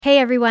Hey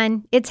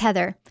everyone, it's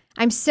Heather.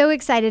 I'm so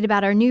excited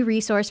about our new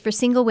resource for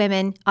single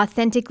women,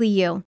 Authentically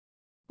You.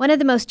 One of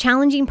the most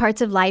challenging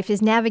parts of life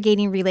is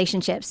navigating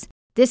relationships.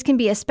 This can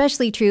be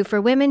especially true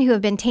for women who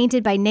have been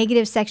tainted by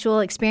negative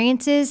sexual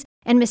experiences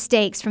and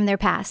mistakes from their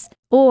past,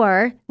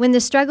 or when the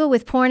struggle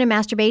with porn and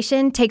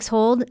masturbation takes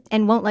hold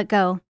and won't let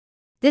go.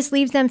 This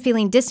leaves them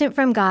feeling distant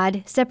from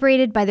God,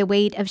 separated by the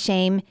weight of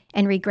shame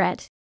and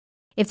regret.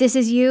 If this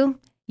is you,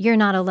 you're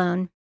not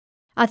alone.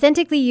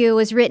 Authentically You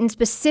was written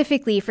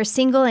specifically for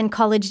single and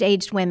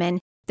college-aged women,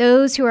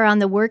 those who are on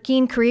the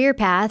working career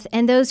path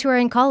and those who are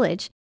in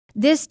college.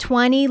 This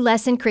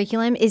 20-lesson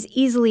curriculum is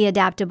easily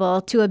adaptable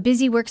to a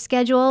busy work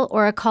schedule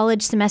or a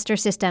college semester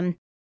system.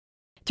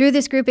 Through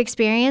this group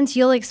experience,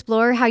 you'll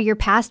explore how your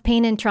past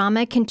pain and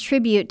trauma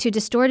contribute to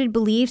distorted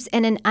beliefs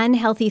and an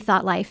unhealthy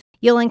thought life.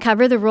 You'll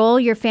uncover the role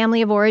your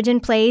family of origin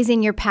plays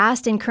in your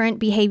past and current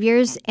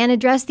behaviors and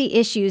address the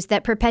issues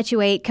that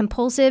perpetuate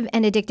compulsive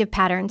and addictive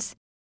patterns.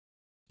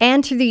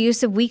 And through the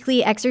use of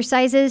weekly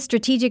exercises,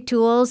 strategic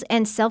tools,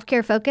 and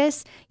self-care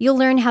focus, you'll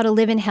learn how to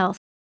live in health,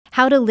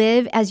 how to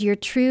live as your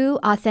true,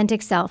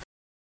 authentic self.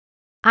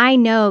 I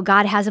know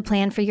God has a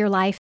plan for your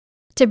life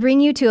to bring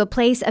you to a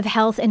place of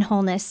health and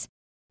wholeness.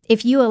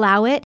 If you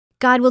allow it,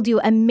 God will do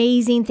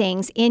amazing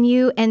things in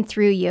you and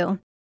through you.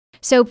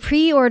 So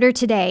pre-order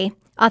today,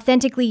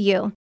 Authentically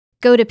You.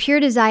 Go to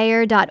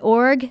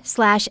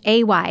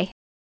puredesire.org/AY.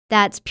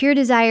 That's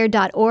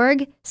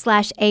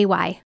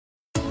puredesire.org/AY.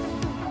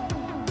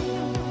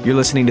 You're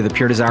listening to the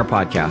Pure Desire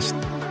Podcast,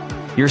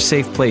 your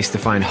safe place to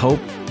find hope,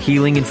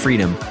 healing, and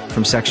freedom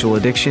from sexual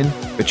addiction,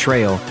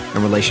 betrayal, and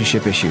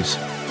relationship issues.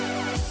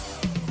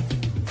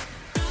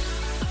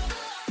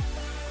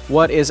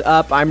 What is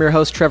up? I'm your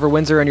host, Trevor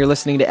Windsor, and you're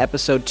listening to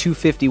episode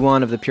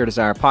 251 of the Pure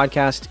Desire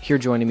Podcast. Here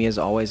joining me, as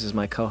always, is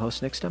my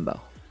co-host, Nick Stumbo.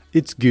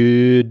 It's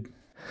good.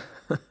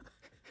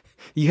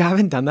 You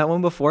haven't done that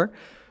one before?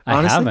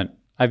 Honestly? I haven't.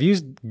 I've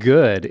used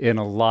good in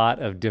a lot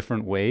of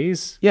different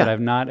ways, but I've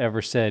not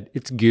ever said,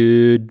 it's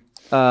good.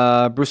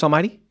 Bruce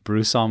Almighty?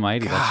 Bruce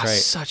Almighty, Gosh, that's right.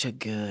 Such a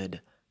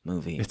good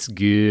movie. It's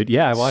good.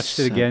 Yeah, I watched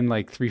it again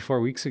like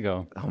 3-4 weeks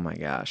ago. Oh my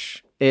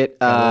gosh. It.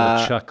 Got a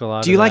little chuckle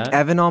out do you of like that.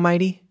 Evan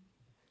Almighty?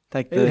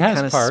 Like the It has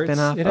kind of parts.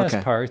 spin-off? It has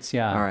parts,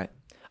 yeah. All right.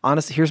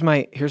 Honestly, here's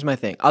my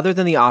thing. Other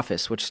than The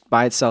Office, which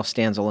by itself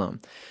stands alone,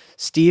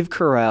 Steve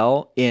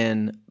Carell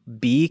in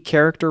B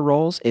character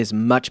roles is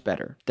much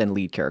better than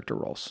lead character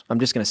roles. I'm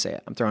just going to say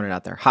it. I'm throwing it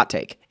out there. Hot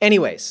take.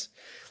 Anyways,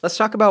 let's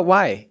talk about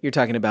why you're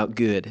talking about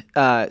good.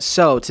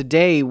 So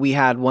today we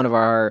had one of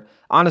our,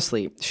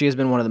 honestly, she has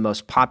been one of the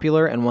most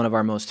popular and one of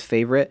our most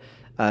favorite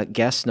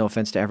guests. No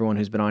offense to everyone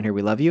who's been on here.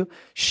 We love you.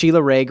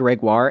 Sheila Wray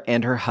Gregoire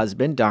and her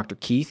husband, Dr.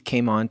 Keith,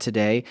 came on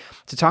today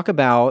to talk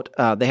about,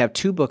 they have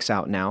 2 books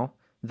out now.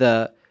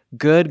 The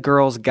Good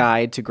Girl's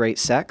Guide to Great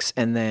Sex,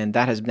 and then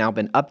that has now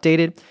been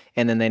updated,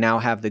 and then they now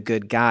have the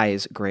Good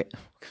Guy's Great...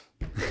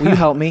 Will you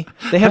help me?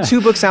 They have 2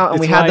 books out, and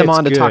we had them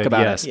on to talk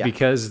about it. Yes,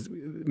 because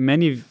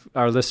many of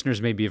our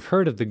listeners maybe have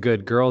heard of the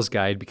Good Girl's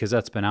Guide because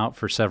that's been out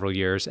for several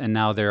years, and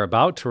now they're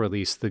about to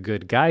release the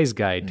Good Guy's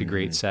Guide to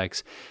Great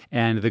Sex,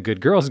 and the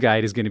Good Girl's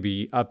Guide is going to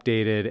be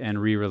updated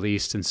and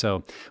re-released, and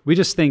so we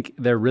just think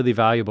they're really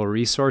valuable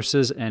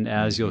resources, and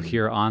as you'll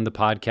hear on the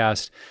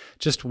podcast,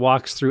 just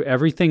walks through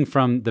everything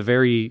from the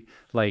very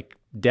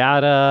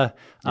data,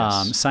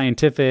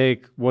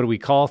 scientific, what do we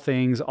call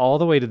things, all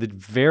the way to the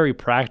very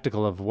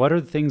practical of what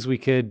are the things we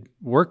could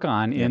work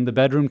on in the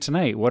bedroom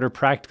tonight? What are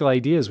practical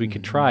ideas we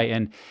could try,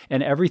 and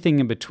everything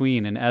in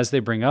between. And as they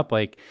bring up,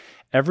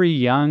 every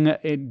young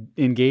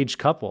engaged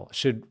couple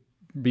should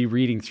be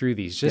reading through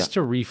these just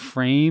to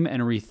reframe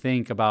and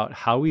rethink about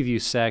how we view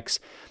sex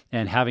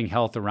and having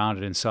health around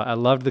it. And so I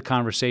loved the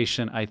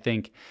conversation. I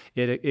think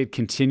it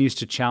continues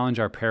to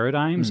challenge our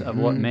paradigms of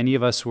what many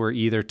of us were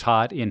either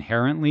taught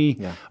inherently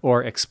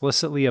or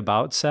explicitly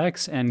about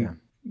sex, and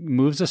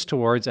moves us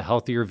towards a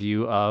healthier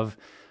view of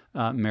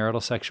marital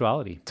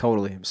sexuality.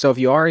 Totally. So if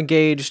you are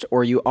engaged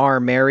or you are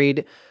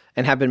married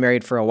and have been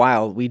married for a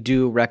while, we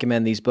do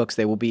recommend these books.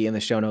 They will be in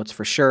the show notes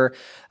for sure.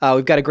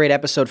 We've got a great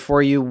episode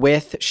for you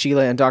with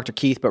Sheila and Dr.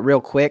 Keith, but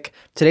real quick,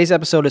 today's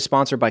episode is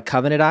sponsored by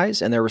Covenant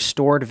Eyes and their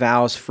Restored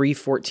Vows free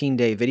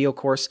 14-day video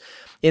course.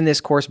 In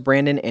this course,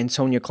 Brandon and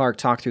Sonia Clark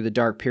talk through the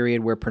dark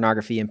period where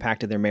pornography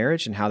impacted their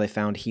marriage and how they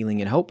found healing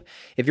and hope.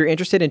 If you're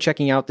interested in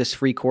checking out this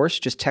free course,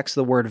 just text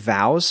the word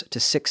VOWS to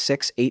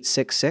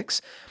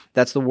 66866.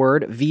 That's the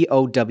word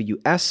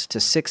VOWS to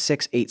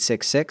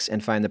 66866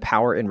 and find the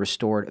power in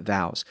Restored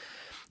Vows.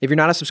 If you're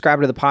not a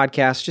subscriber to the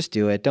podcast, just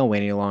do it. Don't wait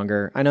any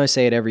longer. I know I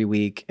say it every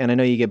week, and I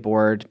know you get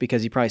bored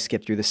because you probably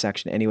skip through this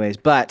section anyways,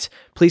 but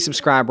please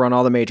subscribe. We're on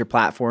all the major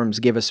platforms.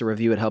 Give us a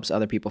review. It helps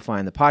other people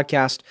find the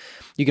podcast.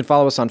 You can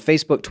follow us on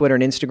Facebook, Twitter,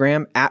 and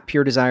Instagram at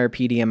Pure Desire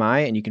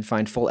PDMI, and you can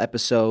find full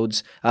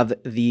episodes of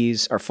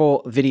these, or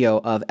full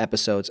video of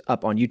episodes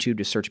up on YouTube.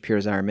 Just search Pure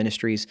Desire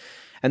Ministries.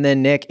 And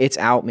then, Nick, it's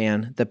out,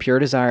 man. The Pure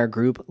Desire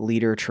Group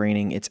Leader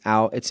Training. It's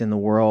out. It's in the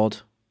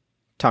world.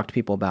 Talk to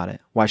people about it.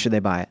 Why should they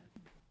buy it?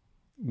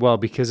 Well,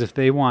 because if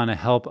they want to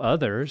help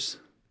others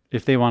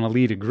if they want to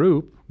lead a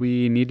group,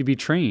 we need to be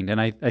trained. And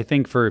I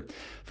think for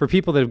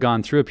people that have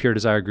gone through a Pure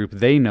Desire group,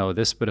 they know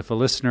this. But if a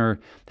listener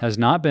has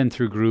not been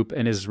through group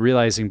and is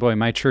realizing, boy,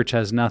 my church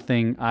has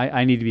nothing,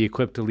 I need to be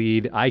equipped to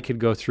lead, I could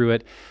go through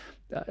it.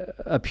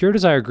 A Pure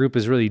Desire group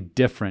is really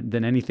different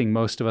than anything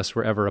most of us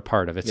were ever a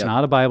part of. It's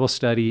not a Bible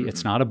study.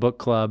 It's not a book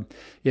club.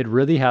 It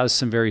really has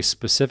some very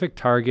specific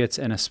targets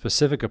and a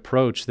specific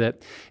approach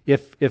that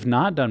if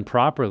not done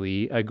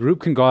properly, a group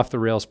can go off the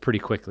rails pretty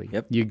quickly.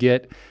 You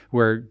get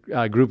where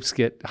groups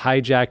get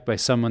hijacked by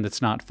someone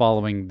that's not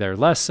following their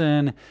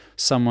lesson.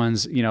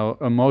 Someone's,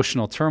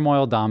 emotional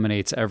turmoil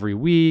dominates every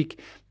week.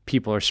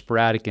 People are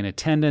sporadic in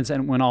attendance.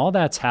 And when all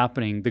that's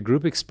happening, the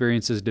group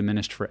experience is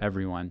diminished for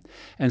everyone.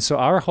 And so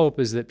our hope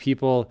is that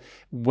people,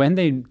 when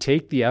they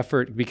take the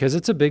effort, because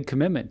it's a big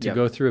commitment to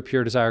go through a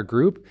Pure Desire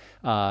group,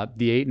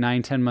 the 8,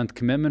 9, 10-month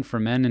commitment for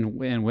men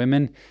and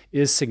women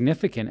is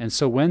significant. And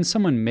so when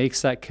someone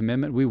makes that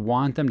commitment, we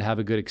want them to have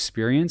a good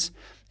experience.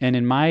 And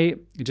in my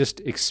just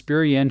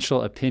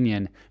experiential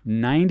opinion,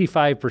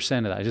 95%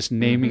 of that, just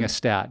naming a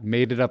stat,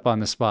 made it up on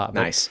the spot.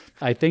 Nice.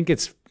 I think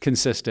it's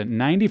consistent.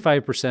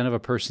 95% of a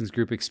person's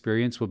group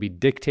experience will be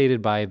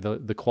dictated by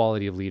the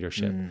quality of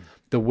leadership,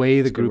 the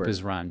way the group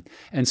is run.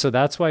 And so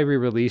that's why we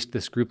released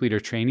this group leader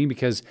training,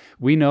 because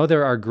we know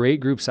there are great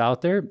groups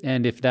out there.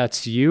 And if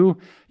that's you,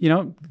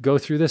 go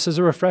through this as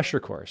a refresher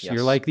course.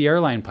 You're like the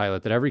airline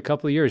pilot that every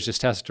couple of years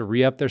just has to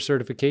re-up their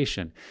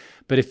certification.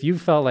 But if you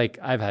felt like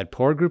I've had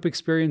poor group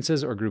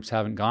experiences or groups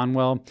haven't gone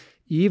well,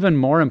 even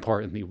more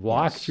importantly,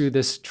 walk through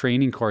this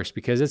training course,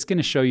 because it's going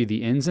to show you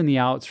the ins and the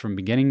outs from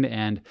beginning to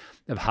end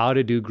of how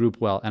to do group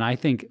well. And I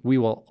think we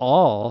will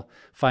all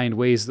find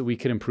ways that we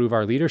can improve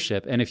our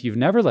leadership. And if you've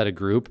never led a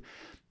group,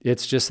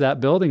 it's just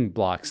that building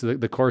blocks,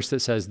 the course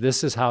that says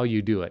this is how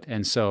you do it.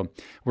 And so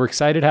we're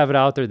excited to have it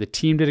out there. The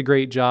team did a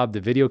great job.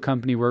 The video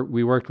company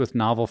we worked with,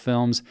 Novel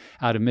Films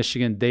out of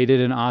Michigan, they did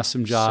an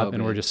awesome job.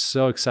 And we're just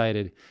so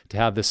excited to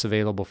have this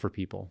available for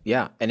people.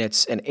 Yeah, and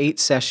it's an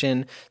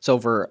 8-session. It's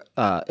over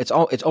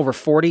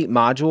 40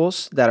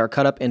 modules that are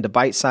cut up into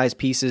bite-sized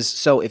pieces.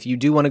 So if you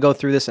do want to go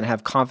through this and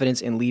have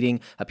confidence in leading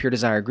a Pure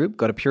Desire group,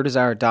 go to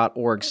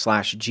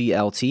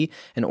puredesire.org/GLT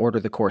and order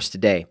the course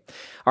today.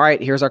 All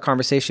right, here's our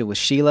conversation with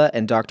Sheila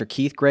and Dr.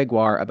 Keith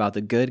Gregoire about the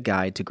Good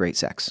Guide to Great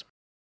Sex.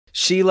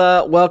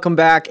 Sheila, welcome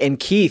back. And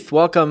Keith,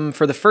 welcome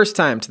for the first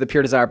time to the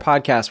Pure Desire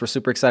podcast. We're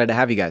super excited to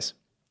have you guys.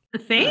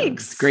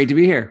 Thanks. It's great to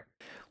be here.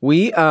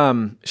 We,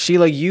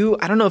 Sheila,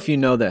 I don't know if you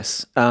know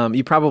this.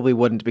 You probably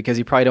wouldn't, because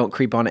you probably don't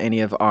creep on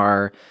any of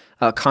our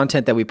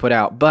content that we put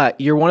out,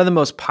 but you're one of the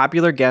most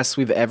popular guests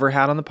we've ever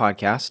had on the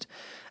podcast.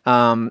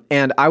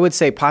 And I would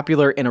say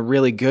popular in a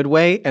really good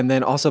way, and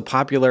then also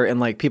popular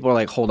in people are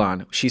like, hold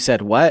on, she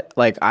said what?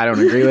 I don't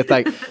agree with,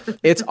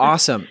 it's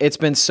awesome. It's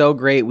been so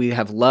great. We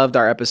have loved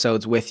our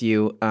episodes with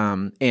you.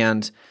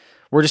 And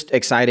we're just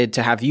excited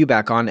to have you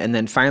back on, and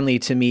then finally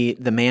to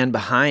meet the man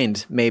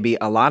behind maybe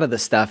a lot of the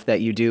stuff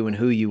that you do and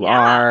who you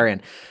are.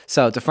 And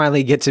so to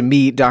finally get to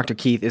meet Dr.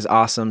 Keith is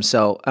awesome.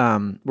 So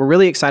we're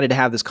really excited to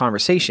have this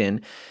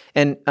conversation.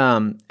 And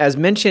as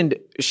mentioned,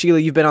 Sheila,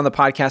 you've been on the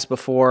podcast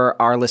before.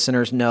 Our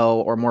listeners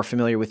know or more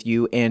familiar with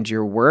you and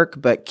your work.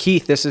 But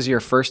Keith, this is your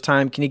first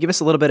time. Can you give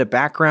us a little bit of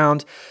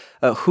background,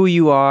 who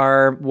you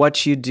are,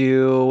 what you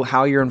do,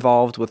 how you're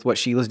involved with what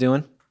Sheila's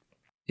doing?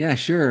 Yeah,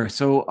 sure.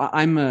 So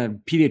I'm a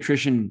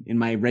pediatrician in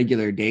my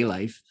regular day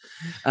life.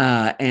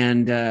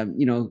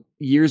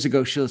 Years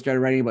ago, Sheila started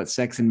writing about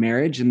sex and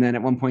marriage. And then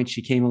at one point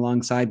she came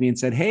alongside me and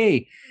said,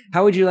 hey,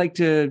 how would you like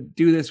to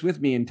do this with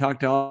me and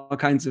talk to all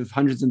kinds of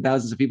hundreds and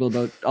thousands of people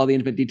about all the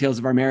intimate details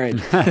of our marriage?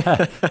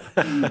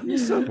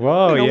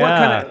 Whoa,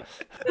 yeah.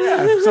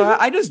 So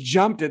I just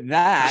jumped at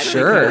that.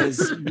 Sure.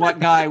 Because what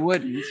guy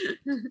wouldn't?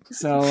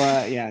 So,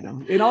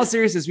 in all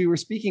seriousness, we were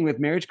speaking with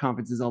marriage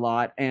conferences a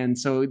lot. And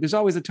so there's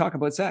always a talk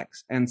about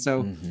sex. And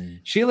so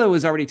Sheila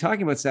was already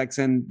talking about sex,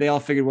 and they all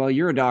figured, well,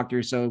 you're a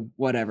doctor, so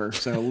whatever.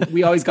 So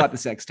we always got the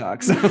sex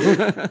talk. So.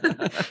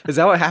 Is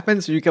that what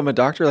happens when you become a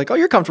doctor? Like, oh,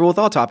 you're comfortable with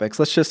all topics.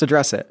 Let's just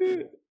address it.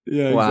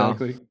 Yeah, wow.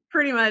 Exactly.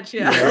 Pretty much,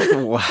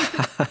 yeah. Wow.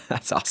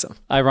 That's awesome.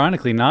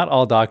 Ironically, not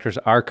all doctors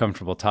are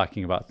comfortable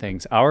talking about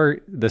things.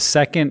 Our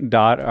second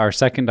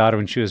daughter,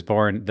 when she was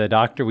born, the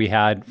doctor we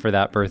had for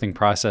that birthing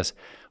process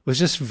was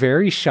just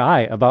very shy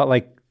about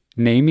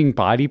naming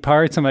body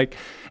parts. I'm like,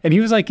 and he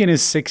was in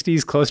his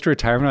 60s, close to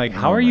retirement. I'm like,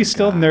 how are you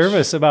still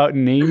nervous about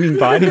naming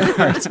body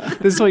parts?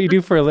 This is what you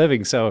do for a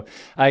living. So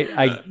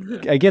I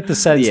get the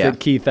sense that,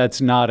 Keith,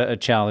 that's not a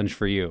challenge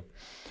for you.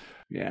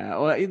 Yeah,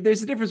 well,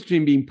 there's a difference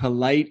between being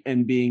polite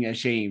and being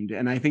ashamed.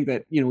 And I think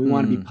that, we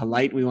want to be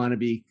polite,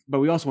 but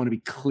we also want to be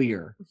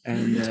clear,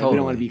 and we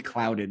don't want to be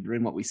clouded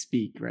in what we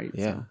speak, right?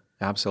 Yeah, so.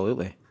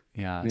 Absolutely.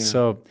 Yeah.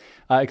 So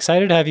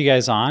excited to have you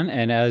guys on.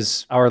 And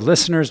as our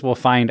listeners will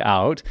find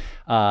out,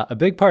 a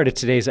big part of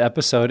today's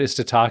episode is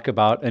to talk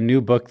about a new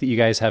book that you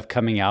guys have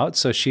coming out.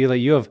 So Sheila,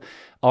 you have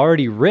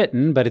already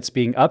written, but it's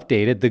being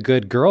updated, The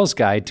Good Girl's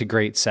Guide to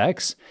Great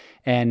Sex.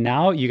 And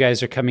now you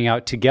guys are coming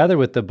out together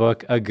with the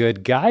book, A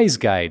Good Guy's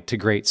Guide to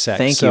Great Sex.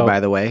 Thank you, by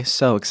the way.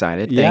 So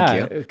excited.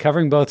 Thank you.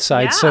 Covering both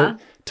sides. Yeah. So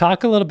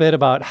talk a little bit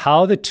about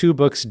how the two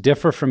books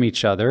differ from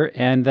each other,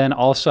 and then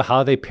also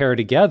how they pair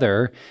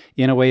together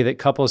in a way that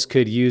couples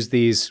could use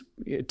these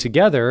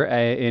together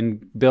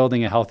in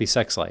building a healthy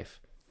sex life.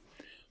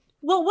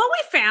 Well, what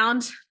we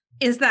found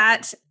is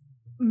that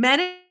men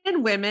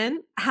and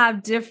women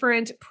have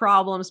different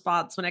problem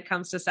spots when it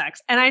comes to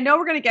sex. And I know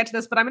we're going to get to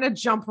this, but I'm going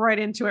to jump right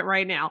into it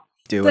right now.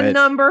 The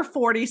number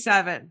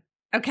 47.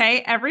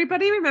 Okay.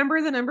 Everybody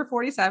remember the number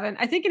 47.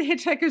 I think in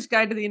Hitchhiker's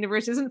Guide to the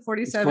Universe isn't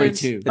 47.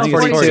 It's 42. Oh,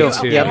 42.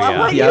 Okay. Yep. Well, I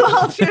want you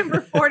all to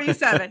remember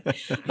 47.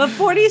 But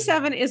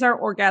 47 is our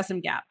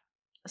orgasm gap.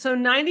 So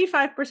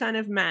 95%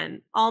 of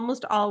men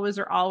almost always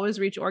or always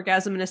reach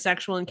orgasm in a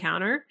sexual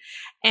encounter.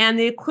 And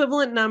the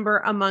equivalent number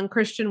among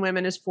Christian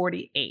women is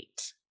 48.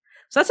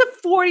 So that's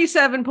a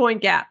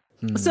 47-point gap.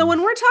 So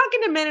when we're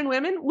talking to men and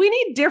women, we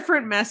need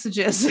different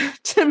messages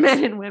to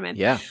men and women.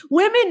 Yeah.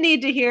 Women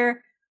need to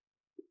hear,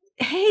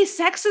 hey,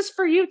 sex is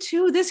for you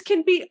too. This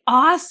can be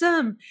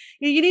awesome.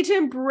 You need to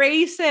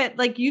embrace it.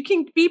 Like, you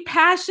can be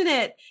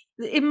passionate.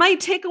 It might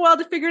take a while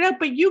to figure it out,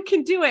 but you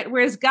can do it.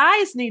 Whereas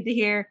guys need to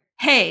hear,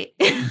 hey,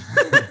 you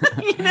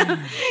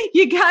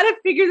got to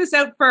figure this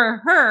out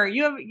for her.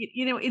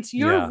 It's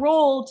your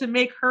role to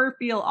make her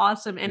feel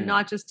awesome and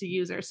not just to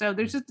use her. So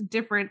there's just a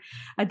different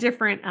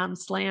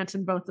slant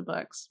in both the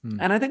books.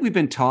 And I think we've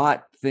been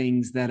taught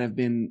things that have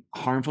been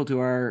harmful to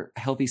our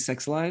healthy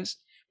sex lives,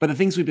 but the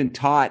things we've been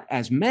taught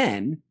as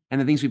men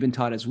and the things we've been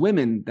taught as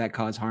women that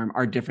cause harm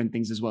are different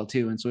things as well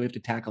too. And so we have to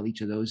tackle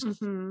each of those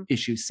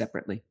issues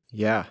separately.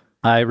 Yeah.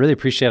 I really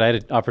appreciate I had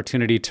an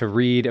opportunity to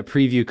read a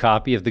preview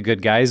copy of The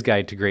Good Guy's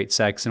Guide to Great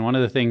Sex. And one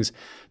of the things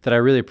that I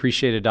really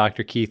appreciated,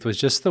 Dr. Keith, was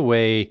just the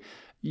way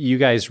you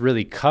guys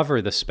really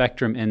cover the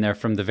spectrum in there,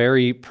 from the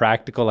very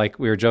practical, like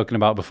we were joking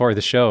about before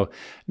the show,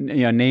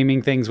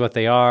 naming things what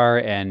they are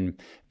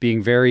and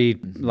being very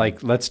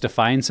like, let's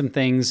define some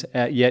things,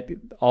 yet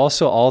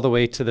also all the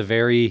way to the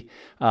very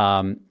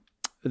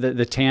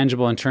the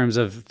tangible in terms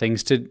of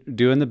things to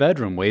do in the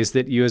bedroom, ways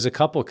that you as a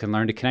couple can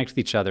learn to connect with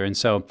each other. And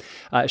so,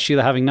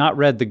 Sheila, having not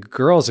read the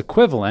girls'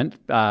 equivalent,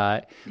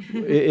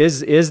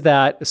 is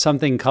that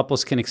something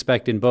couples can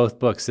expect in both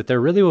books, that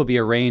there really will be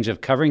a range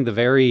of covering the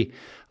very,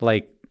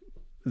 like,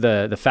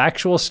 the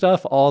factual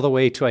stuff all the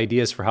way to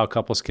ideas for how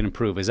couples can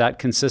improve? Is that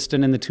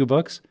consistent in the two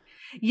books?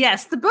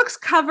 Yes, the books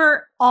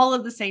cover all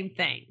of the same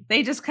thing.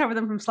 They just cover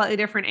them from slightly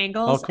different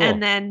angles, cool.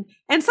 and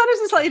sometimes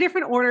in slightly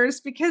different orders,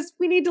 because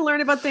we need to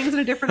learn about things in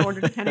a different order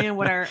depending on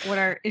what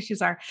our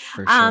issues are.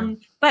 For sure.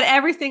 But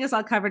everything is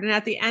all covered, and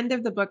at the end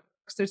of the book,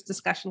 there's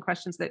discussion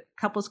questions that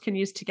couples can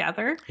use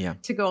together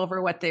to go over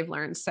what they've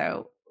learned.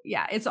 So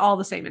yeah, it's all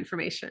the same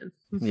information.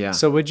 Yeah.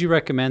 So would you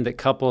recommend that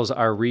couples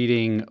are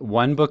reading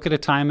one book at a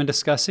time and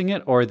discussing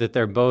it, or that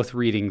they're both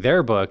reading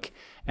their book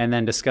and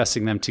then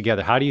discussing them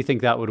together? How do you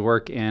think that would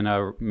work in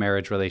a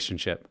marriage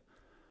relationship?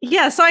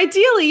 Yeah. So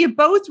ideally, you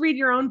both read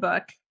your own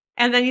book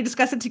and then you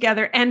discuss it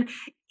together. And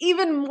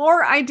even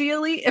more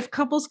ideally, if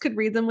couples could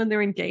read them when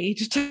they're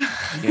engaged.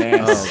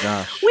 Yes. Oh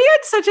gosh. We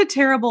had such a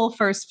terrible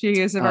first few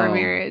years of our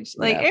marriage.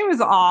 Like, it was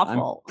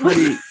awful.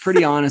 I'm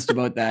pretty honest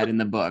about that in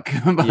the book,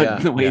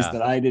 about the ways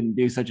that I didn't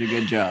do such a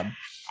good job.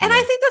 And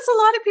I think that's a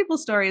lot of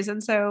people's stories.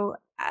 And so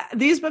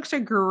these books are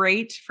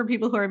great for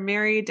people who are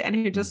married and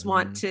who just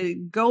want to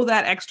go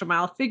that extra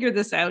mile, figure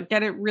this out,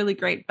 get it really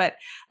great. But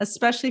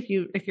especially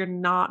if you're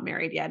not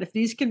married yet, if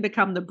these can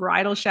become the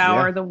bridal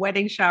shower, the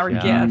wedding shower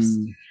gifts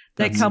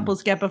that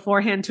couples get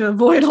beforehand to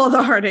avoid all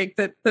the heartache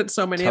that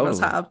so many of us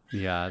have.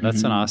 Yeah,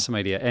 that's an awesome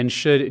idea. And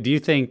do you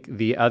think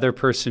the other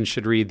person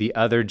should read the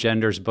other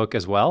gender's book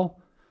as well?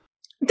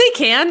 They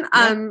can.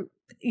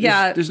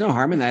 There's no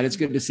harm in that. It's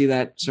good to see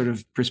that sort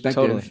of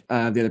perspective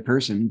of the other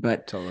person.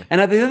 But and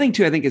the other thing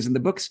too, I think, is in the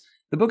books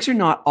are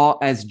not all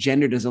as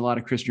gendered as a lot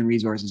of Christian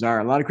resources are.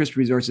 A lot of Christian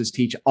resources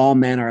teach all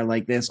men are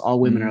like this, all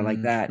women are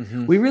like that.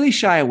 We really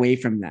shy away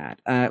from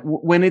that.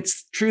 When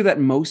it's true that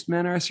most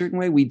men are a certain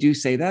way, we do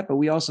say that, but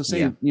we also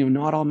say,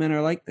 not all men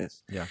are like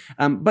this. Yeah.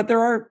 But there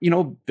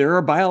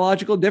are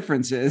biological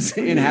differences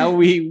in how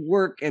we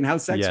work and how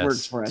sex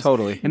works for us.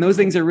 Totally. And those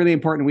things are really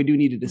important. We do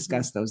need to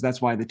discuss those.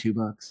 That's why the two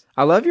books.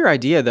 I love your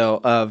idea,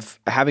 though, of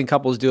having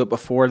couples do it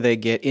before they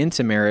get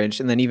into marriage,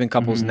 and then even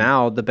couples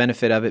now, the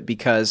benefit of it,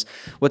 because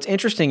what's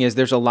interesting is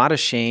there's a lot of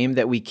shame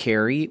that we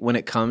carry when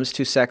it comes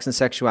to sex and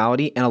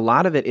sexuality, and a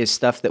lot of it is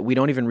stuff that we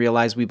don't even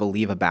realize we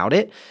believe about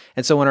it.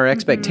 And so when our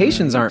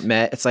expectations aren't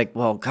met, it's like,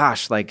 well,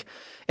 gosh, like,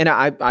 and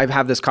I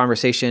have this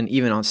conversation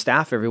even on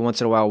staff every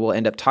once in a while. We'll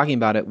end up talking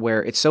about it,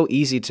 where it's so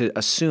easy to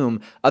assume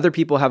other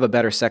people have a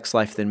better sex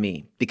life than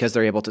me because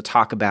they're able to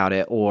talk about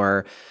it,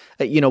 or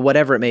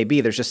whatever it may be.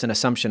 There's just an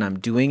assumption I'm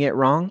doing it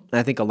wrong. And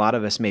I think a lot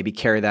of us maybe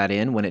carry that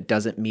in when it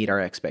doesn't meet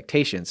our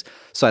expectations.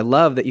 So I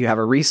love that you have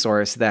a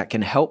resource that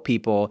can help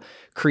people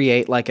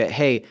create like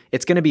hey,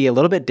 it's going to be a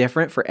little bit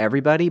different for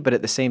everybody, but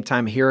at the same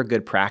time, here are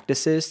good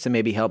practices to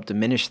maybe help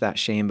diminish that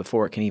shame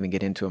before it can even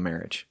get into a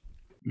marriage.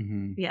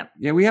 Yeah.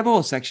 We have a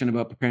whole section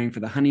about preparing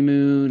for the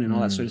honeymoon and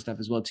all that sort of stuff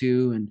as well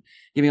too, and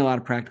giving a lot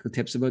of practical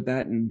tips about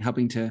that and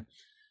helping to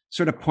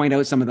sort of point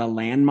out some of the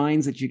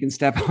landmines that you can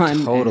step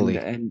on. Totally.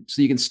 And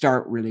so you can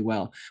start really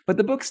well. But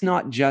the book's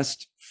not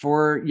just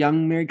for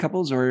young married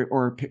couples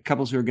or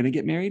couples who are going to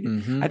get married.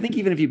 Mm-hmm. I think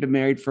even if you've been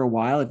married for a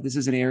while, if this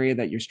is an area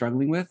that you're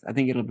struggling with, I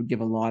think it'll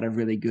give a lot of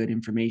really good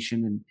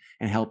information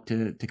and help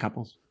to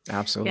couples.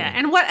 Absolutely. Yeah.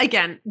 And what,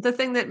 again, the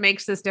thing that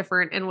makes this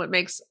different and what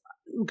makes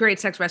Great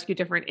Sex Rescue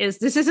different is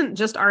this isn't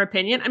just our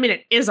opinion. I mean,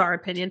 it is our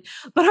opinion,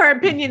 but our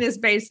opinion is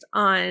based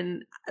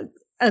on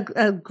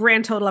a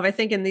grand total of, I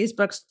think in these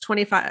books,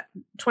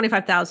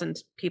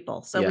 25,000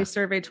 people. So we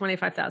surveyed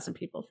 25,000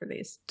 people for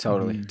these.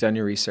 Totally. Done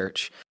your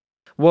research.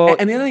 Well,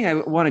 and the other thing I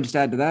want to just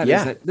add to that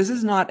is that this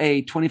is not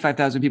a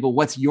 25,000 people.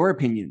 What's your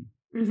opinion?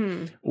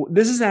 Mm-hmm.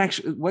 This is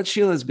actually what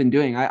Sheila's been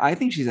doing. I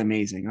think she's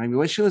amazing. I mean,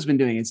 what Sheila's been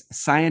doing is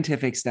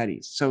scientific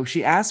studies. So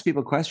she asks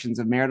people questions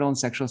of marital and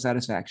sexual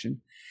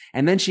satisfaction.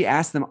 And then she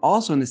asks them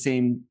also in the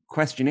same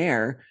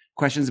questionnaire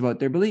questions about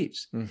their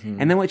beliefs. Mm-hmm.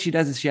 And then what she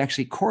does is she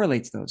actually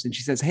correlates those. And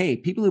she says, hey,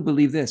 people who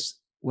believe this,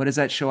 what does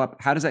that show up?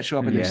 How does that show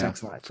up in their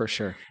sex lives? For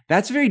sure.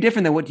 That's very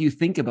different than what do you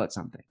think about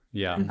something.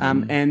 Yeah.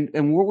 Mm-hmm.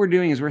 And what we're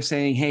doing is we're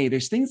saying, hey,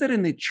 there's things that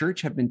in the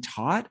church have been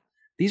taught.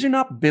 These are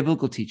not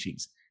biblical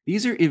teachings.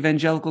 These are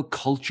evangelical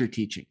culture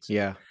teachings.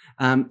 Yeah.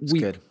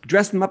 We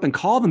dress them up and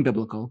call them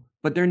biblical,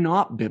 but they're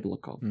not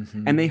biblical,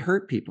 and they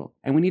hurt people.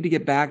 And we need to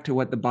get back to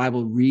what the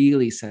Bible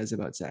really says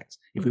about sex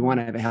if we want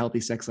to have a healthy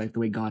sex life the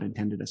way God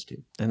intended us to.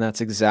 And that's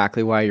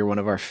exactly why you're one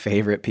of our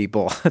favorite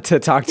people to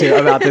talk to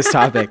about this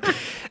topic.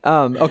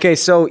 Okay,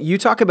 so you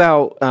talk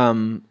about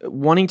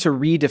wanting to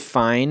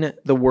redefine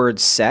the word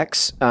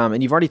sex,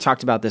 and you've already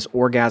talked about this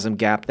orgasm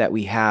gap that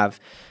we have.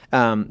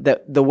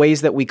 That the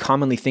ways that we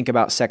commonly think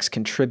about sex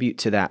contribute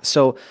to that.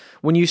 So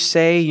when you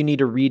say you need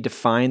to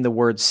redefine the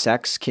word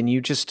sex, can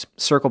you just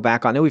circle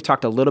back on? I know we've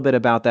talked a little bit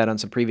about that on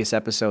some previous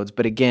episodes,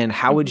 but again,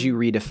 how would you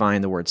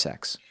redefine the word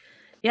sex?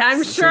 Yeah,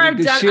 I'm sure I've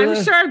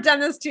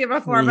done this to you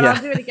before, but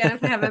I'll do it again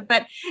if I haven't.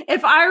 But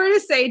if I were to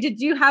say, did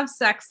you have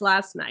sex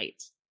last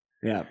night?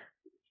 Yeah.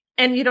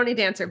 And you don't need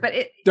to answer, but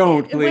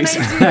don't please.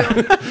 When I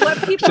do,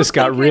 what people just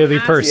got really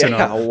personal.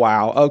 Yeah,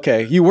 wow.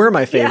 Okay. You were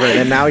my favorite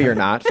and now you're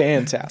not.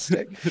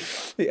 Fantastic.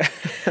 Yeah.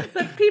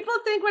 But people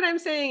think what I'm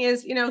saying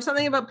is,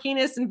 something about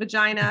penis and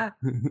vagina,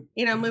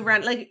 move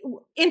around like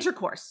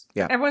intercourse.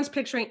 Yeah. Everyone's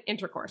picturing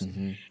intercourse.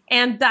 Mm-hmm.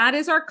 And that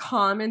is our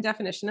common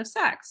definition of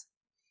sex.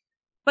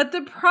 But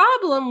the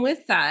problem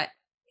with that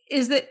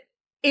is that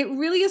it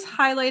really is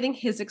highlighting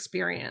his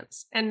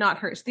experience and not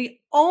hers. The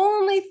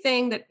only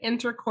thing that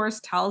intercourse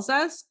tells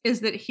us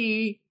is that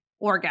he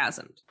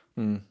orgasmed.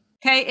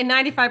 Okay. In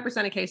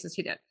 95% of cases,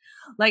 he did.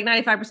 Like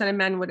 95% of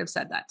men would have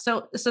said that.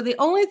 So the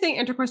only thing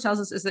intercourse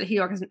tells us is that he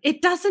orgasmed.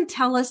 It doesn't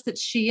tell us that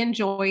she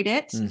enjoyed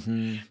it.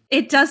 Mm-hmm.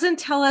 It doesn't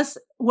tell us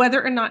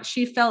whether or not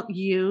she felt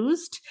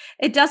used.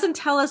 It doesn't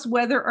tell us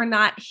whether or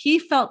not he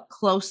felt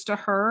close to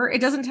her. It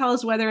doesn't tell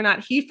us whether or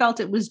not he felt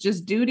it was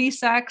just duty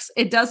sex.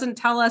 It doesn't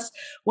tell us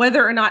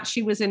whether or not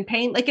she was in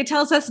pain. Like it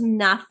tells us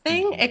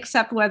nothing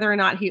except whether or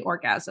not he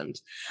orgasmed.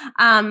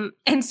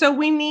 And so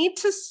we need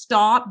to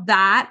stop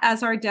that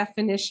as our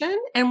definition.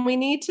 And we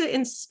need to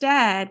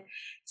instead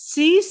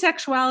see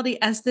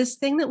sexuality as this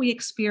thing that we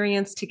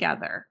experience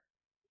together.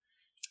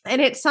 And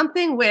it's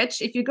something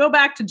which, if you go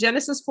back to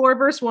Genesis 4,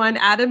 verse 1,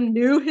 Adam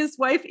knew his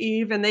wife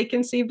Eve and they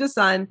conceived a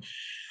son.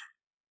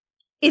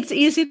 It's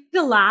easy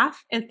to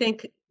laugh and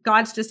think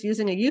God's just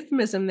using a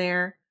euphemism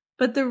there.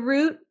 But the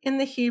root in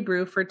the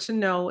Hebrew for to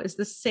know is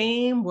the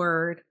same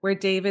word where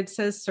David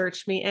says,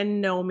 search me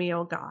and know me,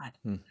 O God.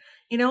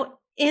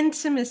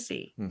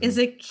 Intimacy is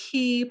a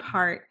key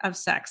part of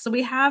sex. So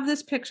we have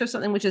this picture of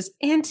something which is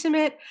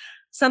intimate,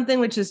 something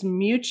which is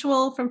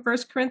mutual from 1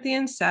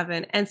 Corinthians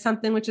 7, and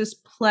something which is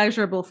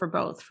pleasurable for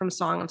both from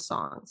Song of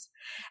Songs.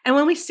 And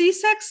when we see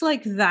sex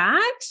like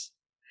that,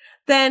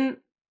 then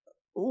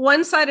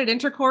one-sided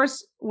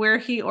intercourse where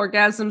he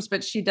orgasms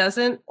but she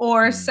doesn't,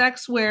 or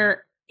sex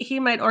where he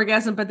might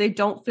orgasm but they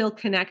don't feel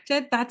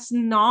connected, that's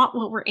not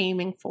what we're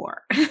aiming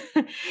for.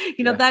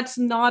 That's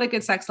not a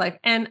good sex life.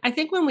 And I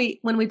think when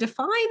we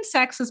define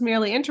sex as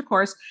merely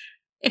intercourse,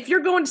 if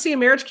you're going to see a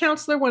marriage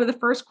counselor, one of the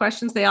first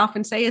questions they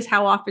often say is,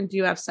 how often do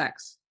you have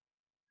sex?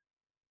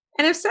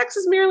 And if sex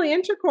is merely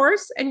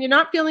intercourse and you're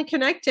not feeling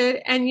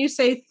connected and you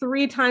say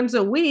 3 times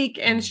a week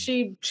and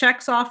she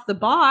checks off the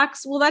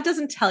box, well, that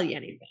doesn't tell you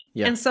anything.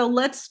 Yeah. And so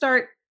let's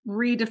start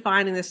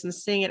redefining this and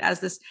seeing it as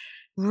this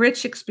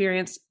rich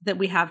experience that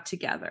we have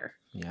together.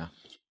 Yeah.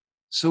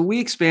 So we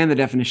expand the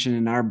definition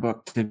in our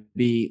book to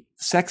be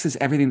sex is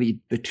everything that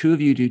the two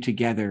of you do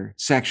together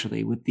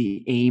sexually with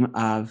the aim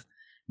of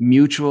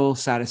mutual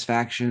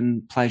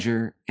satisfaction,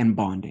 pleasure, and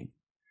bonding.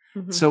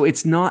 Mm-hmm. So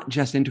it's not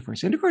just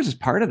intercourse. Intercourse is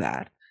part of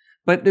that,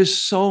 but there's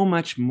so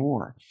much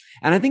more.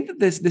 And I think that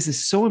this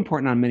is so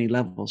important on many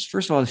levels.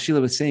 First of all, as Sheila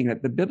was saying,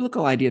 that the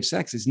biblical idea of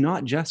sex is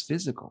not just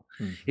physical.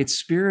 Mm-hmm. It's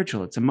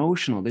spiritual. It's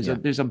emotional.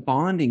 There's a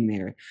bonding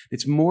there.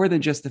 It's more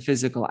than just the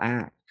physical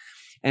act.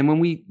 And when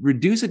we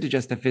reduce it to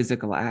just a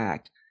physical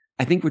act,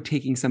 I think we're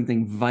taking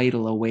something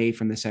vital away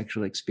from the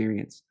sexual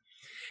experience.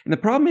 And the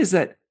problem is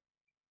that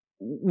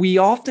we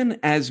often,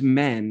 as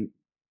men,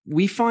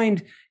 we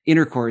find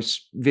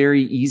intercourse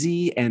very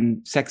easy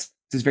and sex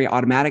is very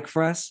automatic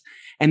for us.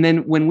 And then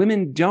when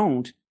women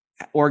don't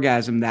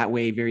orgasm that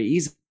way very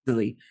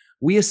easily,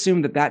 we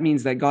assume that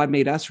means that God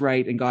made us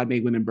right and God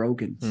made women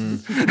broken.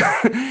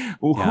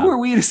 Well, who are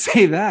we to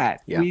say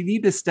that? Yeah. We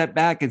need to step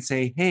back and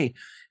say, hey,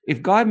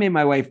 if God made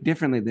my wife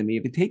differently than me,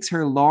 if it takes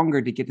her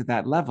longer to get to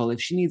that level,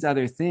 if she needs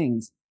other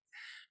things,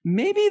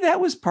 maybe that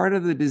was part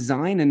of the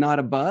design and not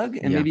a bug.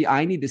 And maybe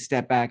I need to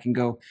step back and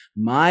go,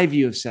 my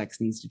view of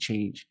sex needs to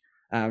change.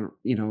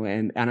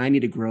 And I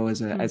need to grow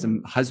as a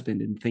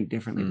husband and think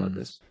differently about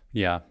this.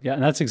 Yeah.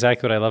 And that's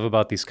exactly what I love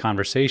about these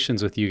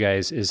conversations with you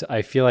guys is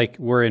I feel like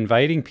we're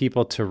inviting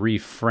people to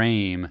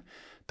reframe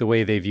the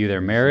way they view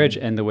their marriage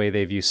and the way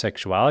they view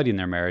sexuality in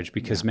their marriage,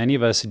 because many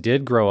of us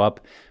did grow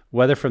up,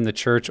 whether from the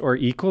church or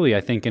equally,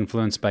 I think,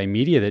 influenced by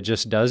media that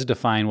just does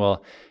define,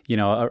 well,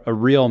 a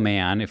real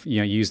man, if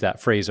you use that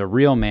phrase, a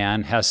real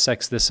man has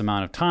sex this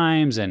amount of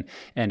times and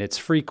it's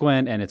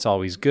frequent and it's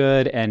always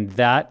good. And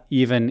that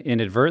even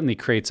inadvertently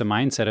creates a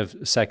mindset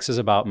of sex is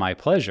about my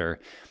pleasure.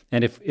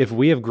 And if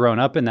we have grown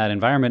up in that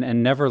environment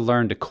and never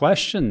learned to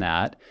question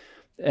that,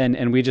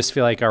 and we just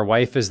feel like our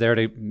wife is there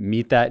to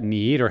meet that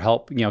need or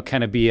help,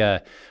 kind of be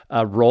a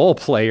role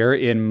player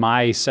in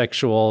my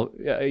sexual,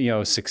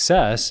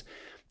 success,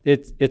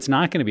 it's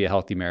not going to be a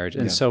healthy marriage.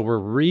 And so we're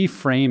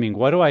reframing,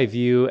 what do I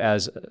view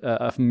as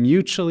a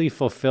mutually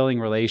fulfilling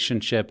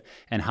relationship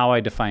and how I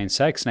define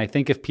sex? And I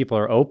think if people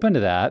are open to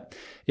that,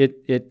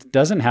 it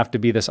doesn't have to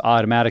be this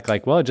automatic,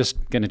 like, well,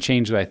 just going to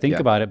change the way I think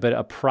about it, but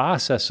a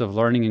process of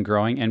learning and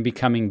growing and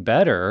becoming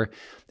better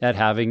at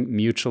having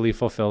mutually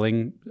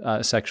fulfilling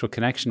sexual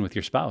connection with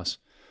your spouse.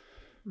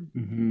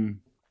 Mm-hmm.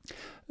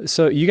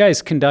 So you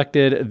guys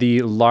conducted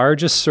the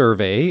largest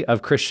survey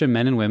of Christian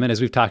men and women, as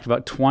we've talked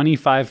about,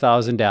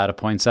 25,000 data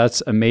points.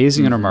 That's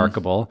amazing and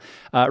remarkable,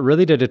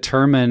 really to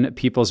determine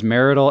people's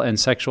marital and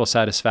sexual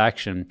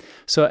satisfaction.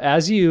 So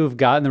as you've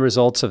gotten the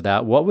results of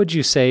that, what would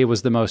you say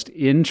was the most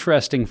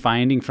interesting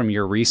finding from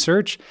your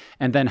research?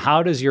 And then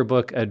how does your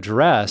book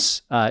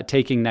address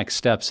taking next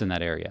steps in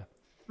that area?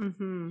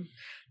 Mm-hmm.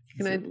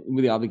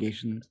 With the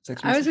obligation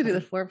sex. I was gonna do the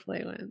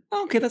foreplay one.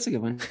 Oh, okay, that's a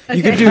good one. Okay.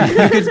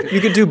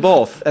 You could do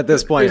both at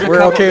this point.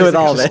 We're okay with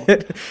all of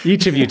it.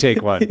 Each of you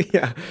take one.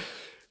 Yeah.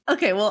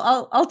 Okay,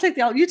 well, I'll take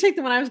you take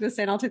the one I was going to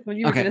say, and I'll take the one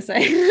you were going to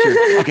say.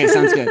 Sure. Okay,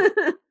 sounds good.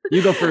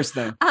 You go first,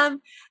 though.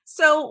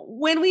 So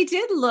when we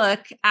did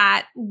look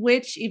at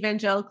which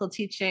evangelical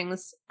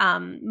teachings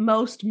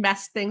most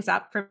messed things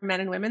up for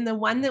men and women, the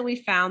one that we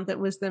found that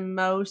was the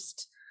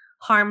most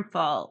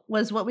harmful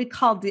was what we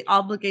called the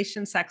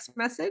obligation sex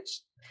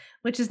message,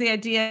 which is the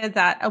idea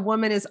that a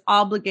woman is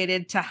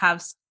obligated to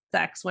have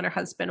sex when her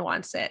husband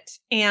wants it.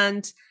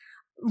 And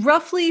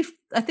roughly,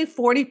 I think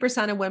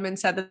 40% of women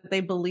said that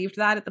they believed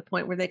that at the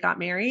point where they got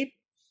married.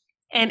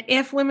 And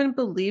if women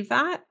believe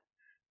that,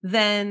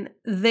 then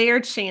their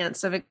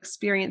chance of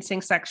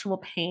experiencing sexual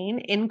pain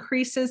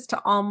increases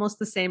to almost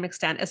the same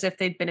extent as if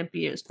they'd been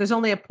abused. There's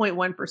only a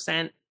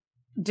 0.1%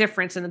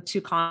 difference in the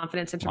two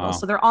confidence intervals. Wow.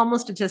 So they're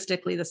almost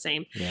statistically the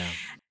same. Yeah.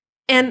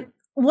 And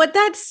what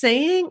that's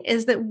saying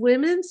is that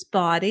women's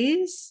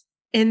bodies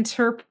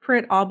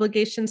interpret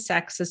obligation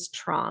sex as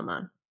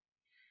trauma.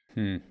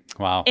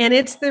 Wow. And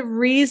it's the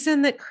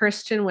reason that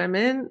Christian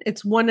women,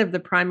 it's one of the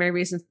primary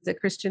reasons that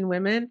Christian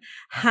women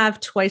have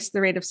twice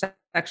the rate of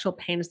sexual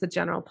pain as the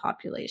general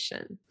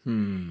population.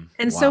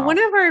 And so one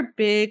of our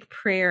big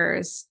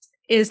prayers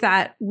is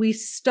that we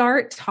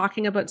start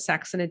talking about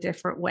sex in a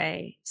different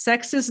way.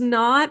 Sex is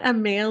not a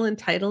male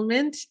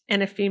entitlement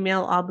and a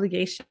female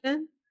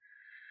obligation.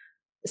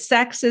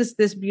 Sex is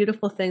this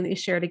beautiful thing that you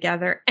share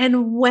together.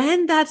 And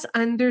when that's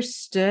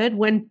understood,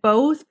 when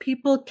both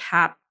people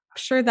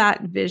capture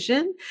that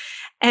vision,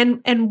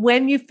 and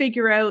when you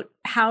figure out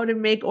how to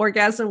make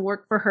orgasm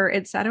work for her,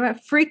 etc.,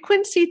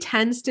 frequency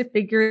tends to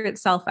figure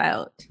itself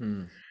out.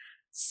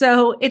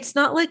 So it's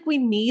not like we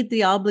need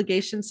the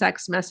obligation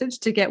sex message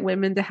to get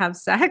women to have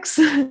sex.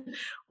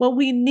 What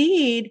we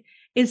need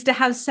is to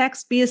have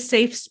sex be a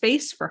safe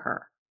space for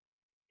her.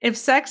 If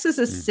sex is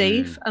a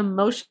safe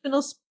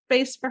emotional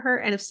space for her,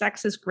 and if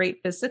sex is great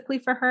physically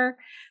for her,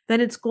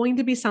 then it's going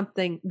to be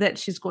something that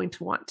she's going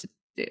to want to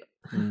do.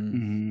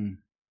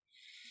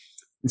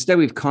 Instead,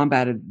 we've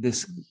combated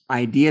this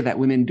idea that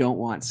women don't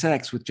want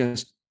sex with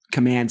just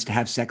commands to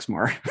have sex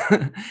more.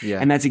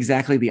 And that's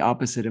exactly the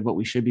opposite of what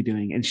we should be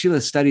doing. And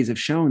Sheila's studies have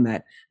shown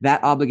that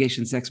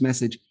obligation sex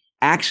message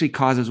actually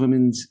causes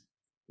women's,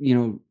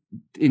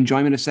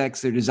 enjoyment of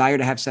sex, their desire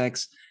to have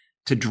sex,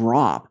 to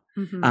drop.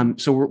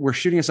 So we're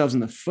shooting ourselves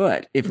in the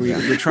foot if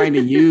we're trying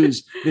to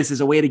use this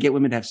as a way to get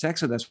women to have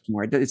sex with us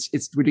more.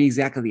 We're doing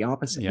exactly the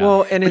opposite.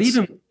 Well, and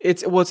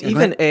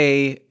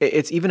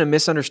it's even a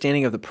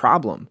misunderstanding of the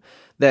problem.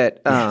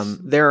 that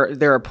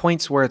there are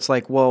points where it's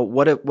like, well,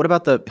 what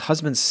about the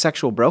husband's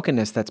sexual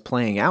brokenness that's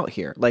playing out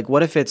here? Like,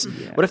 what if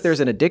there's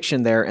an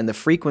addiction there, and the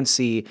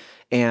frequency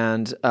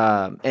and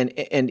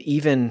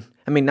even,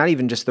 I mean, not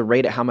even just the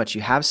rate at how much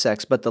you have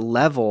sex, but the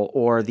level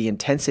or the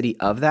intensity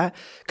of that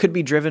could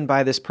be driven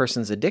by this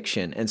person's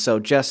addiction. And so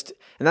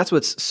and that's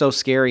what's so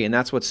scary, and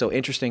that's what's so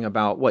interesting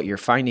about what you're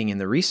finding in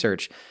the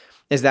research,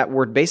 is that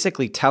we're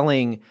basically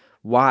telling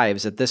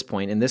wives at this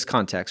point, in this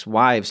context,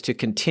 wives to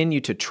continue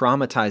to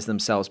traumatize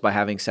themselves by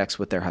having sex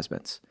with their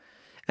husbands.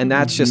 And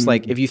that's just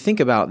like, if you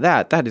think about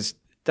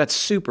that's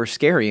super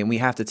scary, and we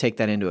have to take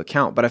that into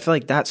account. But I feel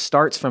like that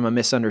starts from a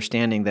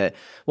misunderstanding that,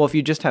 well, if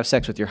you just have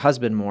sex with your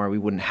husband more, we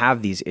wouldn't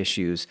have these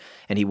issues,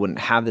 and he wouldn't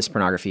have this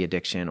pornography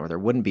addiction, or there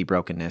wouldn't be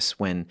brokenness,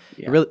 when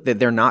really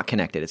they're not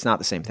connected. It's not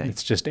the same thing.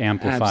 It's just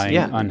amplifying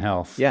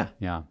unhealth. Yeah.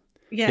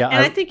 Yeah,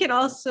 and I think it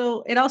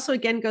also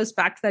again goes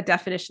back to that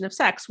definition of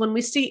sex. When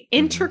we see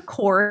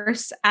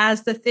intercourse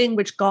as the thing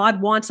which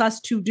God wants us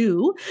to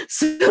do,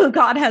 so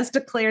God has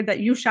declared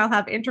that you shall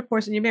have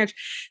intercourse in your marriage,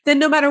 then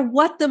no matter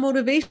what the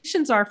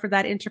motivations are for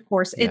that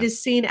intercourse, it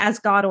is seen as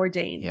God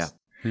ordained. Yeah.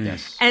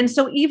 Yes. And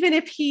so even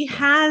if he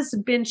has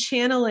been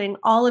channeling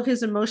all of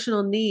his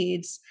emotional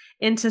needs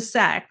into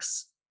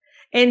sex,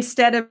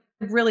 instead of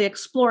really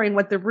exploring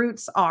what the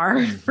roots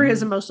are for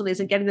his emotional needs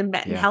and getting them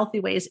met in healthy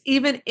ways,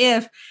 even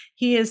if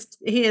he's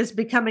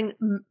treating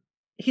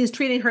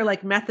her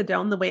like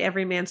methadone, the way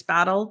Every Man's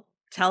Battle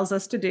tells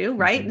us to do,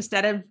 right?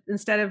 Instead of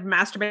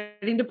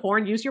masturbating to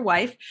porn, use your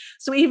wife.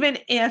 So even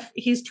if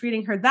he's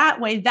treating her that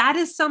way, that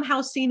is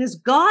somehow seen as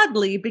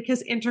godly,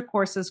 because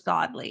intercourse is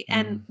godly.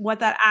 And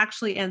what that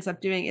actually ends up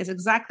doing is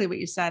exactly what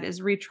you said,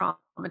 is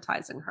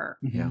re-traumatizing her.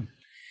 Yeah.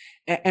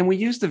 And we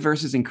use the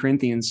verses in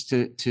Corinthians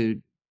to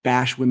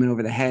bash women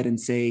over the head and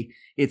say,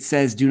 it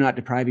says, do not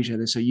deprive each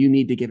other, so you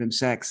need to give him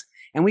sex.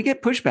 And we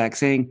get pushback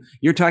saying,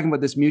 you're talking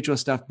about this mutual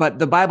stuff, but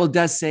the Bible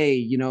does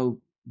say,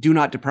 do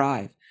not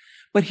deprive.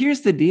 But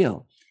here's the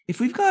deal. If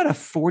we've got a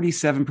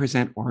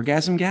 47%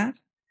 orgasm gap,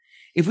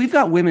 if we've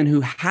got women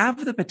who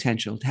have the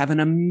potential to have an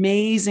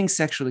amazing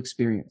sexual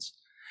experience,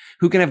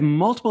 who can have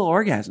multiple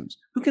orgasms,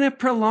 who can have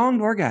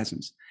prolonged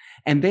orgasms,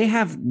 and they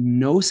have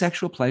no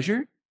sexual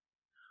pleasure,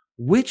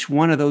 which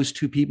one of those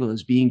two people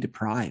is being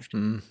deprived?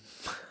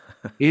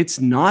 It's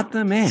not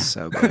the man.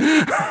 So good.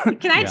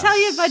 Can I tell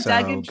you about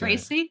Doug and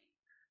Tracy?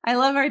 I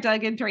love our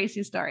Doug and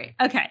Tracy story.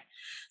 Okay.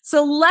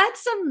 So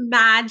let's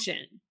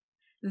imagine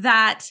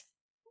that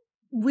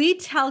we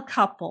tell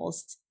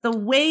couples the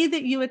way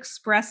that you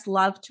express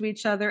love to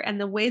each other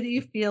and the way that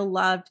you feel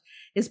loved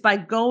is by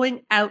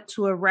going out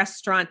to a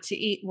restaurant to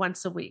eat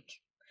once a week.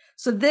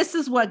 So this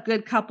is what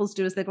good couples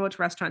do, is they go out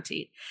to a restaurant to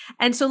eat.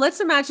 And so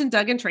let's imagine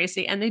Doug and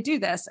Tracy, and they do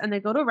this, and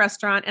they go to a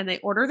restaurant and they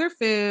order their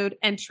food,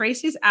 and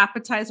Tracy's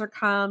appetizer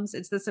comes.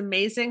 It's this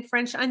amazing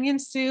French onion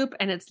soup,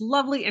 and it's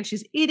lovely, and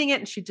she's eating it,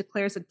 and she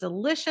declares it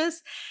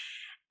delicious.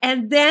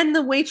 And then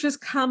the waitress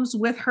comes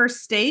with her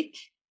steak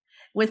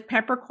with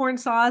peppercorn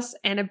sauce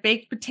and a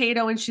baked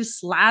potato, and she's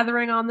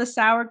slathering on the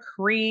sour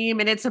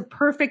cream, and it's a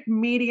perfect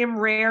medium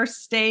rare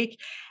steak.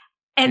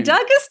 And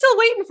Doug is still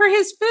waiting for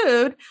his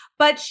food,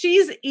 but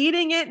she's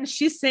eating it and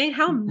she's saying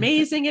how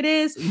amazing it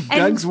is. And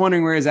Doug's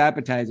wondering where his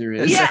appetizer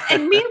is. Yeah.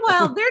 And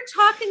meanwhile, they're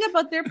talking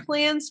about their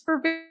plans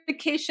for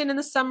vacation in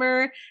the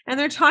summer, and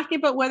they're talking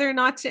about whether or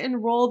not to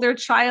enroll their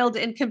child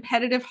in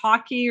competitive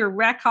hockey or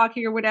rec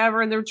hockey or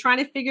whatever. And they're trying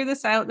to figure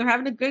this out. They're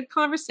having a good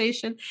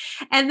conversation.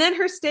 And then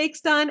her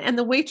steak's done, and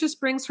the waitress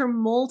brings her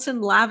molten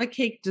lava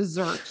cake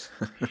dessert.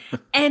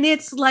 And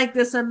it's like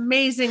this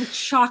amazing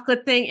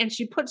chocolate thing. And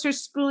she puts her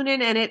spoon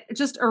in, and it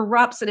just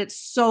erupts, and it's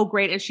so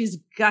great. And she's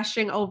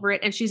gushing over it,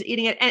 and she's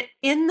eating it. And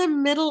in the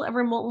middle of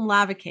her molten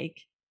lava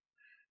cake,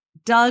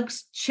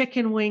 Doug's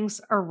chicken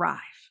wings arrive.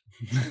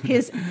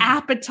 His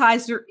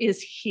appetizer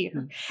is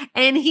here,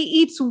 and he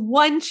eats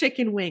one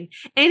chicken wing,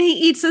 and he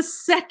eats a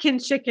second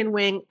chicken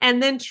wing.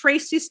 And then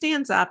Tracy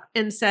stands up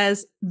and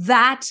says,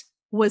 "That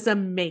was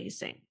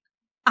amazing.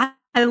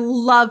 I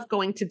love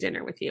going to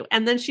dinner with you."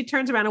 And then she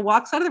turns around and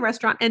walks out of the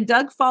restaurant, and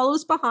Doug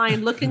follows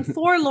behind, looking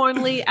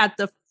forlornly at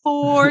the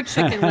 4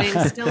 chicken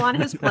wings still on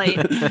his plate.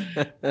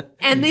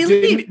 And they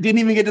didn't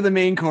even get to the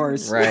main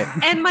course. Right.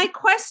 And my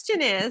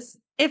question is,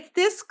 if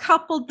this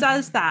couple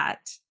does that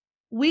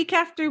week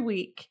after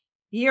week,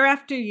 year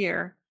after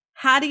year,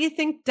 how do you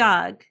think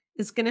Doug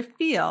is going to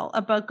feel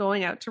about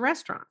going out to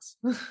restaurants?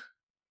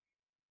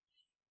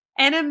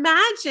 And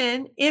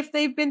imagine if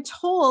they've been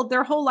told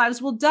their whole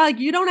lives, well, Doug,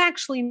 you don't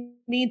actually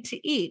need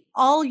to eat.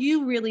 All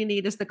you really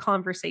need is the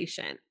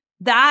conversation.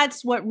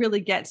 That's what really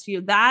gets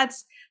you.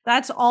 That's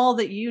all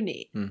that you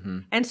need. Mm-hmm.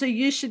 And so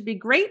you should be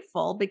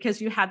grateful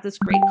because you had this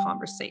great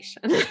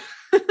conversation.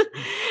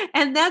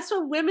 And that's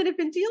what women have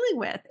been dealing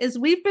with, is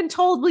we've been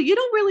told, well, you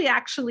don't really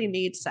actually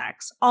need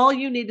sex. All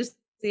you need is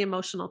the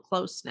emotional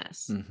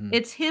closeness. Mm-hmm.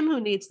 It's him who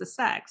needs the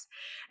sex.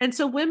 And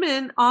so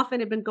women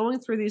often have been going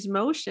through these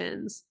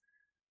motions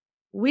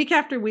week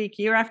after week,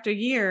 year after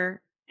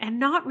year. and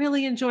not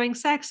really enjoying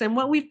sex. And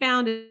what we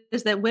found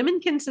is that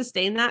women can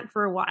sustain that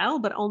for a while,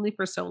 but only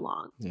for so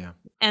long. Yeah.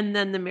 And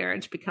then the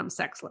marriage becomes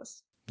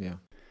sexless. Yeah.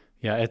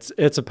 Yeah,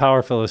 it's a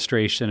powerful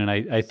illustration. And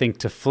I think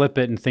to flip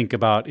it and think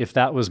about if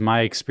that was my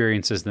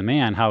experience as the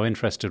man, how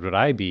interested would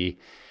I be?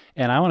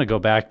 And I want to go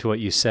back to what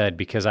you said,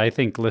 because I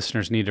think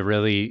listeners need to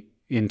really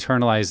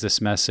internalize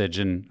this message.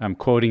 And I'm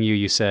quoting you.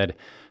 You said,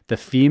 the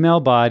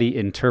female body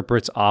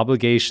interprets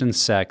obligation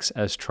sex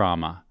as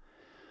trauma.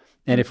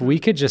 And if we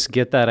could just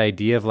get that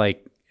idea of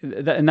like,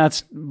 and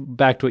that's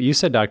back to what you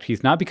said, Dr.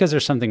 Keith, not because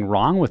there's something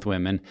wrong with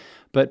women,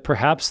 but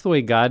perhaps the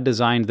way God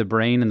designed the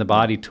brain and the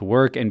body to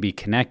work and be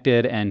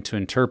connected and to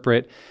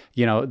interpret,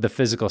 the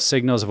physical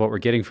signals of what we're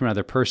getting from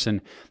another person.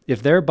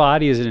 If their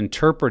body is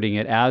interpreting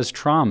it as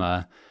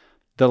trauma,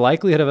 the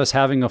likelihood of us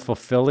having a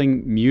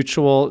fulfilling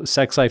mutual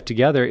sex life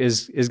together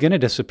is going to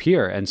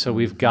disappear. And so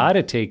we've got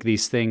to take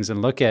these things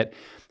and look at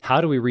how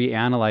do we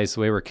reanalyze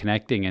the way we're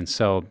connecting. And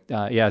so,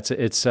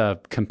 it's a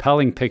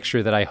compelling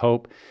picture that I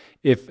hope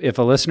if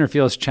a listener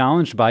feels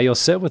challenged by, you'll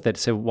sit with it,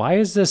 say, why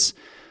is this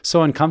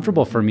so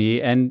uncomfortable for me?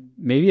 And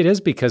maybe it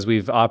is because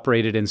we've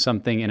operated in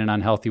something in an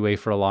unhealthy way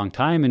for a long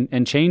time,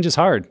 and change is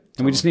hard.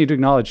 And we just need to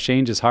acknowledge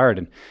change is hard.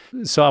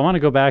 And so I want to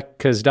go back,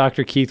 because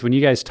Dr. Keith, when you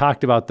guys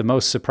talked about the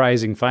most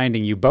surprising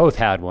finding, you both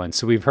had one.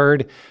 So we've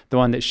heard the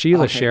one that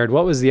Sheila shared.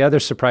 What was the other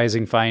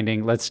surprising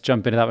finding? Let's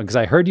jump into that one, because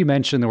I heard you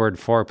mention the word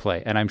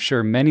foreplay, and I'm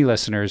sure many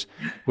listeners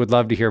would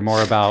love to hear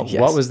more about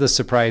what was the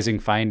surprising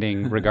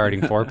finding regarding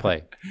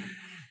foreplay.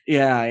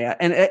 Yeah.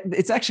 And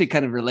it's actually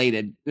kind of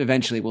related.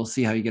 Eventually we'll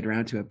see how you get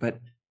around to it. But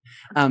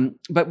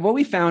what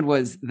we found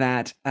was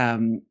that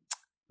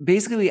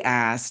basically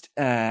asked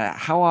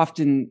how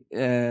often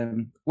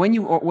when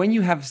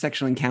you have a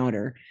sexual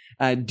encounter,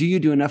 do you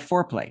do enough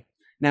foreplay?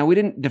 Now, we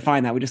didn't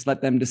define that. We just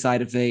let them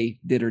decide if they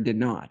did or did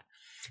not.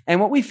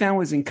 And what we found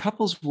was in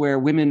couples where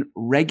women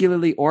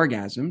regularly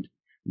orgasmed,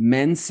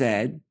 men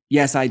said,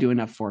 yes, I do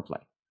enough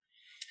foreplay.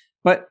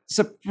 But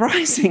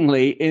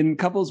surprisingly, in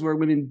couples where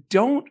women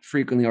don't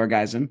frequently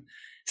orgasm,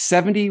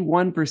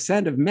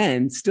 71% of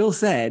men still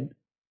said,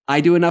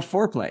 I do enough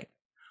foreplay.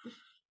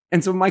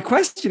 And so my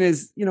question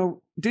is,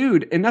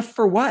 dude, enough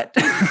for what?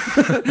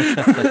 Like,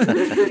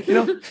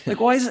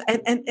 why is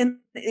it? And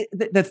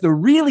that's the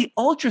really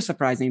ultra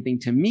surprising thing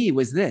to me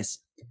was this: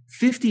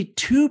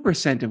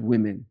 52% of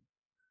women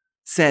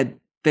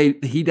said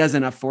he does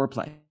enough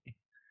foreplay.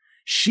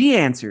 She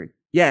answered,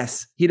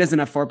 yes, he does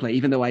enough foreplay,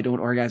 even though I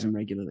don't orgasm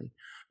regularly,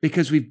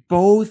 because we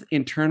both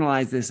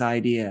internalized this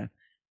idea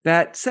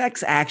that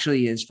sex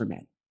actually is for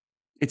men.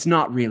 It's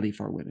not really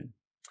for women.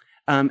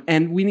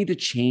 And we need to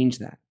change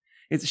that.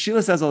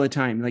 Sheila says all the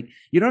time, like,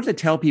 you don't have to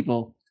tell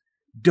people,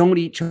 don't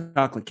eat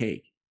chocolate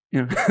cake.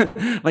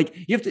 Like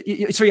you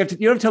don't have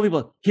to tell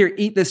people, here,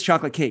 eat this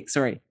chocolate cake.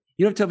 Sorry.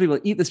 You don't have to tell people,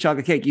 eat this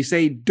chocolate cake. You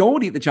say,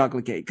 don't eat the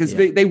chocolate cake, because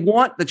they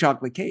want the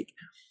chocolate cake.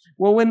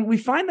 Well, when we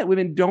find that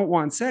women don't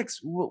want sex,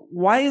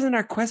 why isn't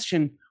our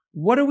question,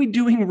 what are we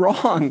doing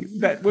wrong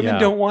that women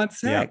don't want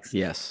sex?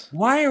 Yeah. Yes.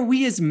 Why are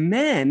we as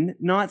men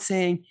not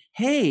saying,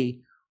 hey,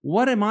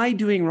 what am I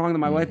doing wrong that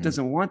my wife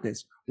doesn't want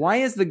this? Why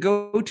is the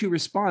go-to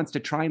response to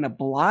try and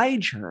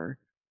oblige her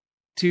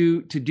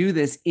to do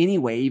this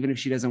anyway, even if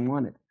she doesn't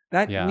want it?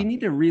 We need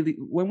to really,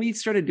 when we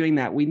started doing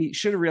that,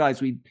 should have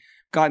realized we'd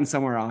gotten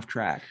somewhere off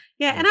track.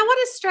 Yeah. And I want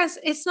to stress,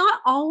 it's not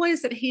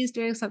always that he's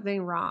doing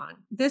something wrong.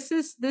 This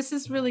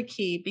is really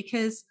key,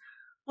 because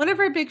one of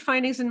our big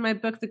findings in my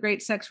book, The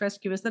Great Sex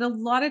Rescue, is that a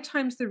lot of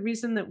times the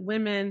reason that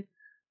women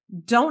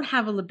don't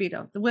have a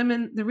libido,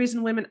 the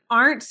reason women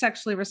aren't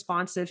sexually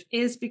responsive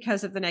is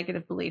because of the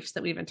negative beliefs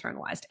that we've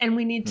internalized. And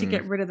we need to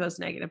get rid of those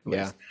negative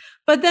beliefs. Yeah.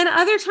 But then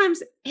other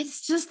times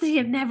it's just they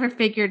have never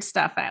figured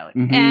stuff out.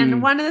 Mm-hmm.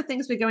 And one of the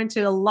things we go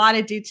into a lot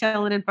of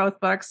detail in both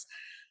books,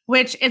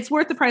 which it's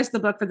worth the price of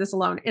the book for this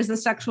alone, is the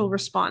sexual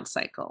response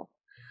cycle.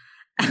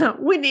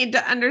 We need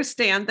to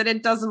understand that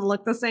it doesn't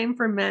look the same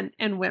for men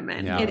and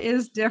women. Yeah. It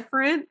is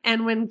different.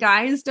 And when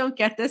guys don't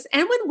get this,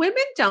 and when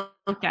women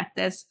don't get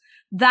this,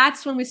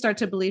 that's when we start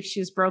to believe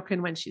she's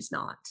broken when she's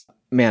not.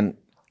 Man,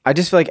 I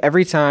just feel like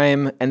every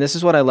time, and this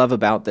is what I love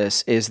about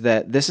this, is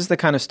that this is the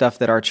kind of stuff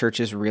that our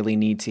churches really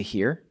need to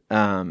hear.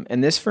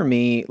 And this for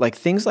me, like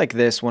things like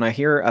this, when I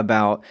hear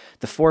about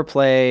the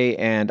foreplay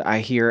and I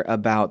hear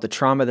about the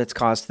trauma that's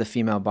caused to the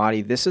female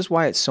body, this is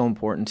why it's so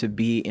important to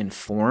be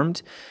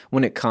informed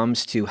when it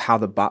comes to how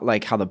the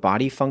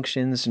body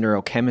functions,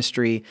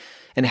 neurochemistry,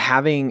 and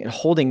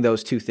holding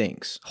those two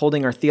things,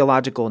 holding our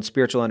theological and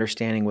spiritual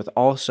understanding with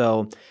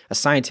also a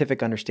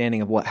scientific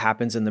understanding of what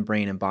happens in the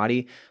brain and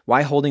body.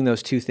 Why holding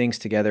those two things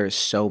together is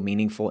so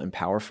meaningful and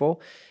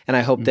powerful. And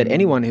I hope that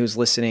anyone who's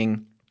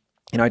listening,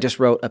 I just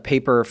wrote a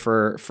paper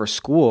for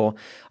school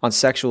on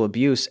sexual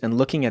abuse and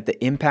looking at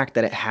the impact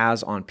that it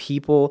has on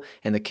people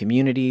and the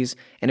communities.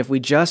 And if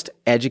we just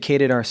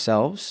educated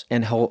ourselves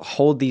and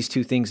hold these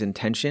two things in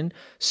tension,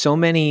 so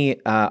many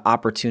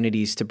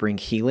opportunities to bring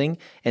healing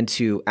and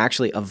to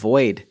actually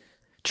avoid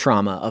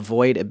trauma,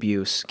 avoid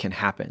abuse can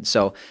happen.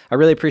 So I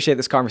really appreciate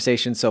this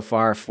conversation so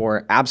far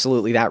for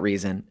absolutely that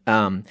reason.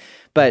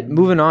 But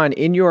moving on,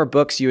 in your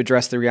books, you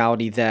address the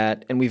reality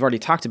that, and we've already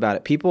talked about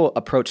it, people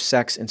approach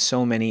sex in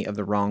so many of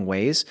the wrong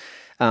ways.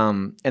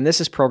 And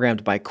this is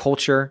programmed by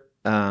culture,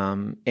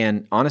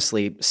 and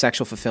honestly,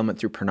 sexual fulfillment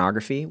through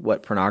pornography,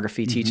 what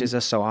pornography teaches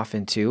us so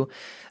often too.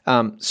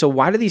 So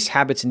why do these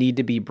habits need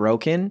to be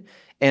broken?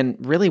 And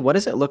really, what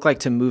does it look like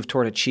to move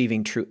toward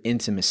achieving true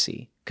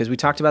intimacy? Because we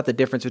talked about the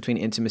difference between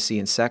intimacy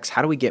and sex.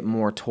 How do we get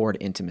more toward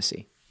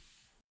intimacy?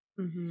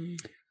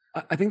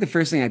 I think the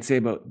first thing I'd say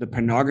about the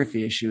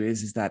pornography issue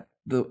is that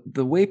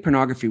the way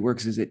pornography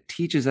works is it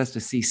teaches us to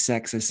see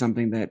sex as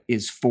something that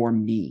is for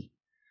me.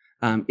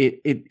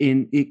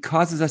 It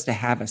causes us to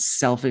have a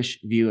selfish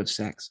view of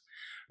sex.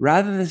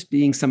 Rather than this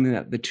being something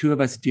that the two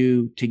of us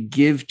do to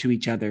give to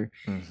each other,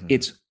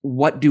 it's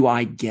what do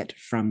I get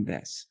from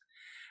this?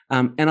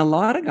 And a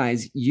lot of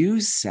guys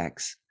use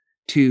sex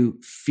to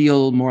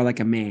feel more like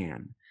a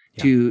man,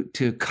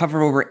 to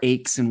cover over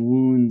aches and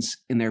wounds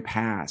in their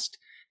past,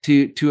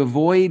 to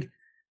avoid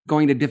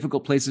going to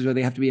difficult places where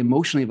they have to be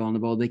emotionally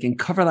vulnerable. They can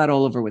cover that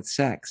all over with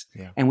sex.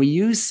 And we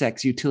use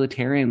sex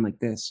utilitarian like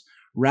this,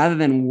 rather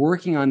than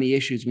working on the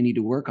issues we need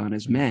to work on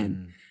as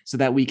men, so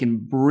that we can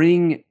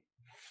bring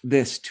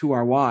this to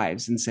our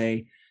wives and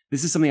say,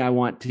 this is something I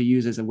want to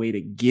use as a way to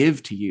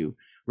give to you,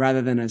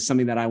 rather than as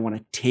something that I want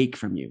to take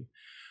from you.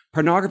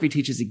 Pornography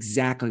teaches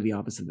exactly the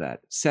opposite of that.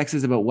 Sex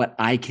is about what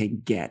I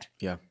can get,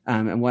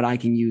 and what I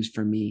can use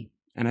for me.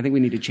 And I think we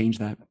need to change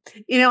that.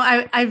 You know,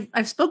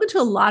 I've spoken to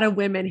a lot of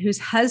women whose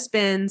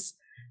husbands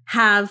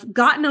have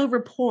gotten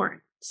over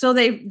porn. So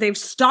they've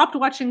stopped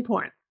watching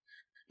porn.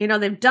 You know,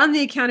 they've done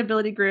the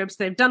accountability groups.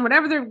 They've done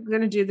whatever they're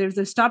going to do.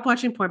 They've stopped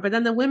watching porn. But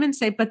then the women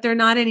say, but they're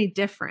not any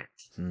different.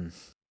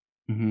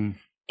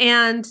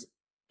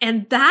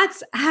 And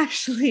that's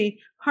actually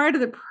part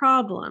of the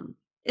problem,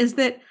 is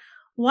that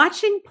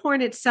watching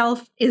porn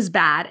itself is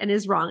bad and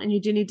is wrong, and you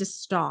do need to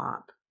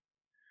stop.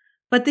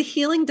 But the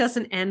healing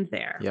doesn't end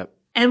there.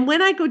 And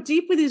when I go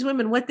deep with these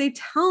women, what they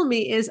tell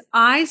me is,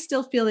 I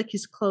still feel like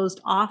he's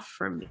closed off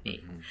from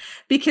me,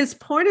 because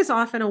porn is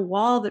often a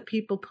wall that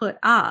people put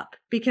up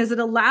because it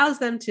allows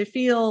them to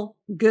feel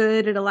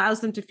good. It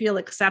allows them to feel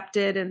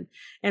accepted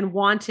and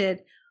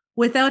wanted,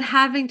 without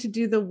having to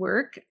do the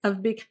work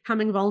of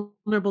becoming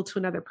vulnerable to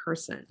another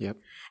person.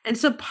 And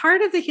so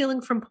part of the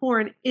healing from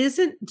porn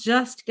isn't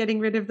just getting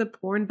rid of the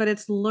porn, but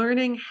it's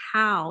learning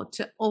how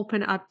to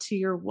open up to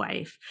your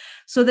wife,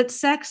 so that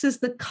sex is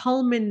the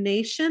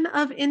culmination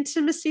of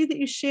intimacy that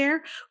you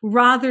share,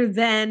 rather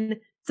than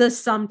the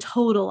sum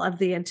total of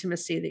the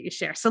intimacy that you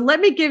share. So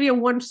let me give you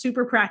one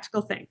super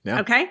practical thing.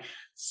 Okay.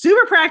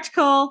 Super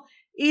practical,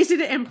 easy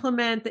to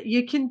implement, that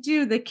you can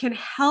do, that can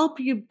help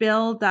you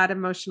build that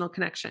emotional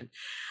connection.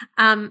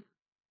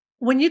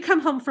 When you come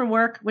home from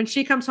work, when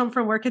she comes home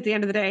from work at the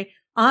end of the day,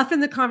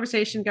 often the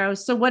conversation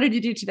goes, so what did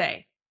you do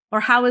today? Or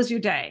how was your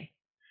day?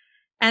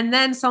 And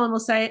then someone will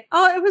say,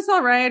 oh, it was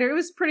all right, or it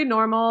was pretty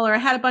normal, or I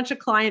had a bunch of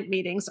client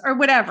meetings, or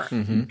whatever.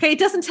 Okay. It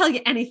doesn't tell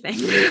you anything.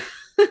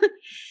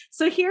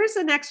 So here's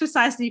an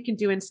exercise that you can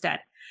do instead.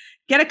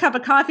 Get a cup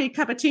of coffee,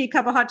 cup of tea,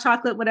 cup of hot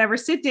chocolate, whatever,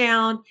 sit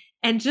down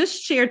and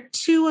just share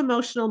 2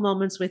 emotional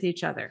moments with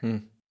each other.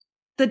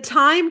 The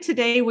time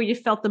today where you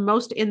felt the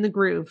most in the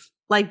groove,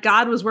 like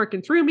God was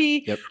working through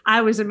me.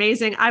 I was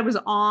amazing. I was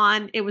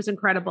on. It was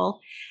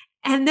incredible.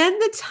 And then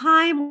the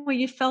time where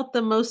you felt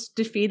the most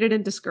defeated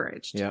and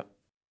discouraged.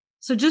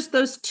 So just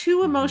those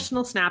 2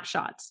 emotional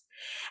snapshots.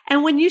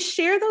 And when you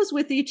share those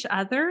with each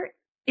other,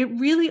 it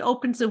really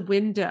opens a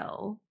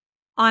window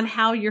on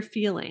how you're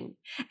feeling.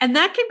 And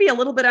that can be a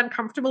little bit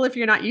uncomfortable if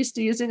you're not used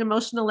to using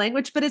emotional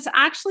language, but it's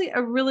actually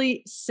a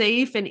really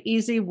safe and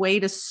easy way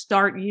to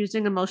start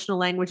using emotional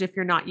language if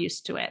you're not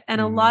used to it. And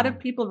a lot of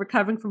people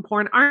recovering from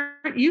porn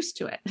aren't used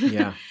to it.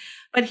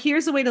 But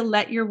here's a way to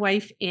let your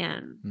wife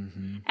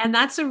in. And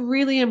that's a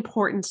really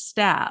important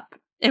step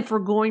if we're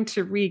going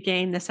to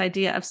regain this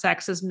idea of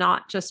sex as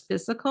not just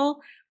physical,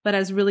 but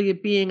as really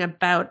being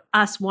about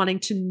us wanting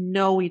to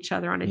know each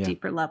other on a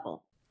deeper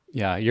level.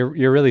 Yeah,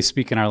 you're really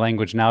speaking our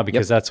language now,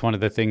 because that's one of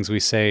the things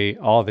we say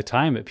all the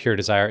time at Pure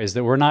Desire, is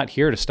that we're not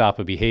here to stop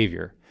a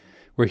behavior.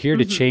 We're here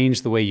to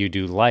change the way you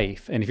do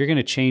life. And if you're going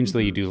to change the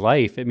way you do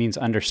life, it means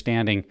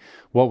understanding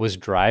what was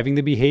driving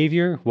the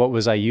behavior, what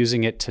was I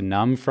using it to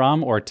numb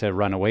from or to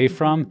run away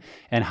from,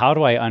 and how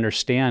do I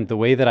understand the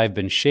way that I've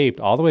been shaped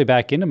all the way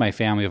back into my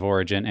family of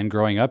origin and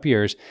growing up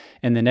years,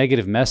 and the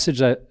negative message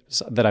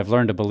that I've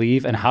learned to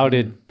believe, and how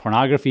did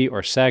pornography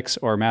or sex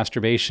or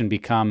masturbation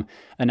become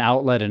an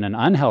outlet in an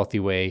unhealthy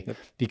way?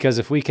 Because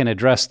if we can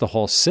address the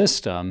whole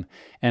system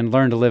and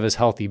learn to live as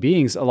healthy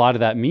beings, a lot of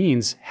that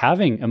means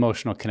having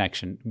emotional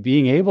connection,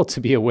 being able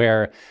to be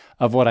aware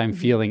of what I'm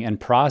feeling and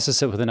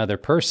process it with another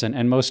person.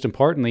 And most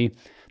importantly,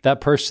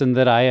 that person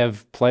that I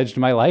have pledged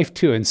my life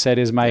to and said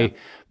is my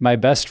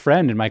best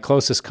friend and my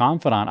closest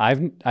confidant.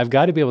 I've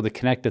got to be able to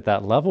connect at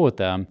that level with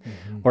them,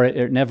 or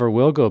it never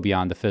will go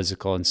beyond the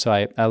physical. And so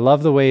I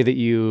love the way that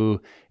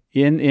you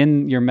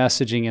in your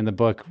messaging in the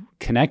book,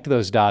 connect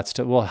those dots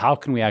to, well, how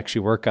can we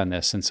actually work on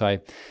this? And so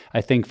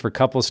I think for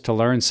couples to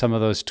learn some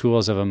of those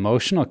tools of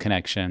emotional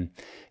connection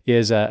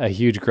is a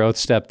huge growth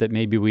step that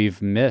maybe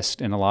we've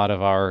missed in a lot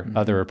of our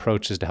other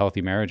approaches to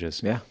healthy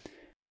marriages. Yeah.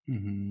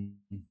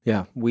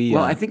 Yeah.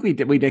 I think we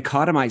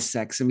dichotomize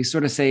sex, and we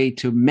sort of say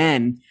to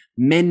men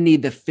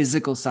need the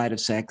physical side of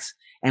sex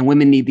and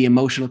women need the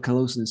emotional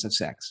closeness of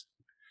sex.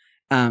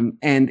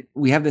 And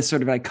we have this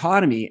sort of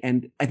dichotomy,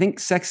 and I think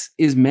sex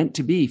is meant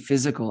to be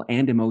physical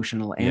and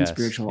emotional and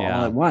spiritual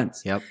all at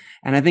once. Yep.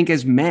 And I think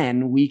as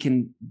men,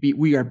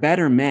 we are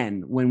better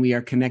men when we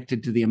are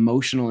connected to the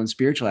emotional and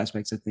spiritual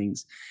aspects of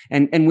things.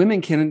 And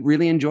women can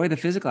really enjoy the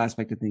physical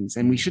aspect of things.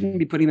 And we shouldn't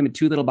be putting them in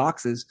two little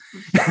boxes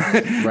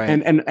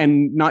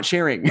and not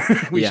sharing.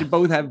 We should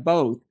both have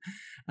both.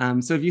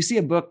 So if you see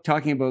a book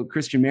talking about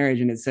Christian marriage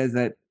and it says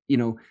that,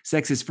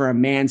 sex is for a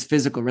man's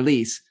physical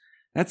release,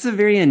 that's a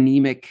very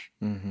anemic,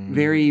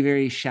 very,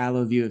 very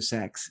shallow view of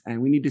sex.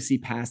 And we need to see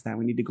past that.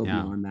 We need to go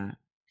beyond that.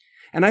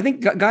 And I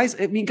think guys,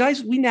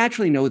 we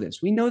naturally know this.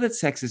 We know that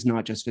sex is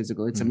not just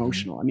physical, it's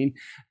emotional. I mean,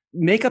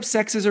 makeup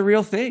sex is a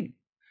real thing,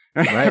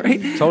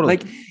 right? Totally.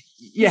 Like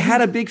you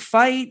had a big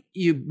fight,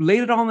 you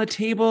laid it all on the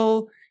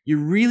table, you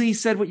really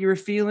said what you were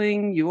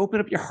feeling, you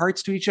opened up your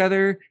hearts to each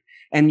other,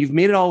 and you've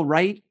made it all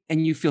right.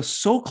 And you feel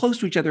so close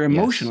to each other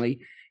emotionally.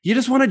 Yes. You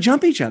just want to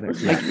jump each other.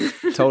 Like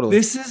totally.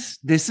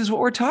 This is what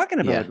we're talking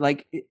about. Yeah.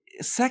 Like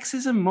sex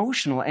is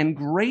emotional, and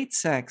great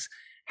sex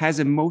has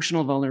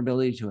emotional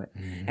vulnerability to it.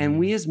 And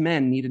we as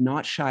men need to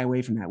not shy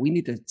away from that. We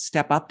need to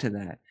step up to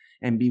that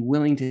and be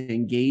willing to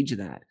engage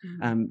that.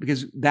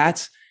 Because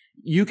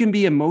you can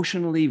be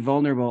emotionally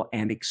vulnerable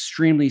and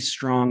extremely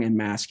strong and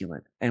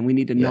masculine. And we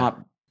need to not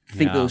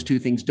think those two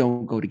things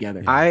don't go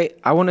together. I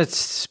want to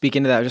speak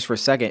into that just for a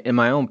second. In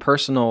my own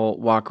personal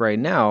walk right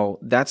now,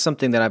 that's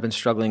something that I've been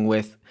struggling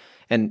with,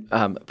 and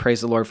praise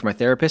the Lord for my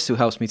therapist who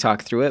helps me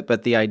talk through it.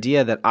 But the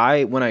idea that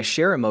when I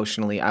share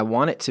emotionally, I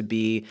want it to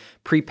be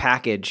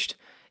prepackaged,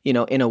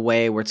 in a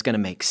way where it's going to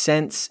make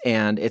sense,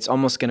 and it's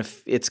almost going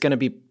to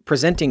be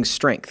presenting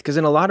strength. Because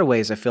in a lot of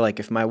ways, I feel like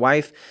if my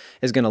wife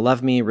is going to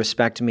love me,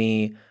 respect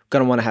me,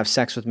 going to want to have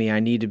sex with me,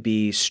 I need to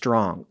be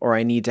strong, or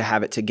I need to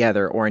have it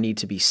together, or I need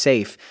to be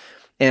safe.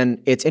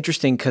 And it's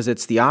interesting because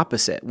it's the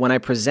opposite. When I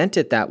present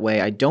it that way,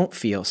 I don't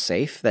feel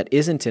safe. That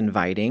isn't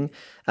inviting.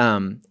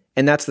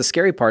 And that's the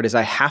scary part, is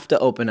I have to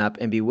open up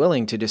and be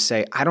willing to just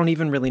say, I don't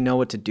even really know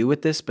what to do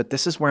with this, but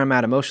this is where I'm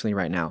at emotionally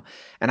right now.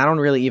 And I don't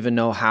really even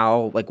know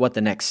what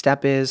the next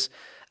step is.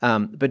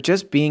 But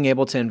just being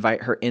able to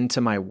invite her into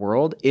my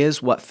world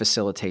is what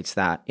facilitates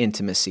that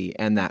intimacy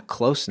and that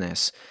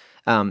closeness.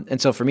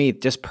 And so for me,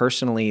 just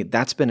personally,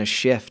 that's been a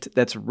shift.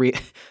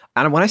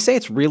 And when I say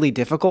it's really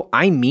difficult,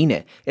 I mean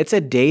it. It's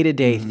a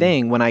day-to-day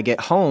thing. When I get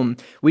home,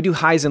 we do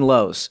highs and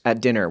lows at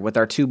dinner with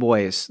our two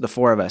boys, the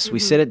four of us. We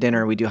sit at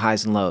dinner, we do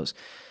highs and lows.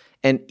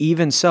 And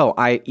even so,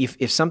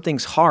 if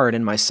something's hard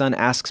and my son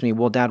asks me,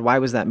 well, Dad, why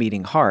was that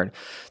meeting hard?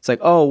 It's like,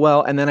 oh,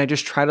 well, and then I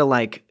just try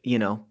to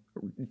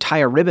tie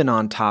a ribbon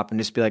on top and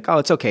just be like, oh,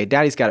 it's okay.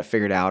 Daddy's got it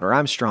figured out, or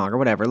I'm strong, or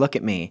whatever. Look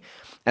at me.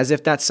 As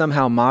if that's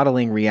somehow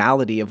modeling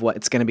reality of what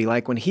it's going to be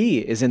like when he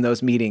is in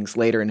those meetings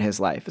later in his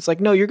life. It's like,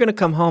 no, you're going to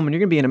come home and you're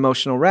going to be an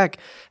emotional wreck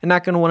and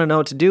not going to want to know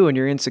what to do, and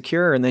you're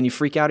insecure, and then you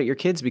freak out at your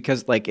kids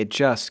because it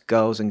just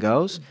goes and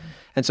goes.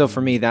 And so for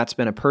me, that's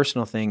been a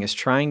personal thing, is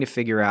trying to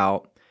figure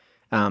out,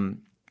 not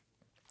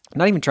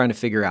even trying to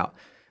figure out,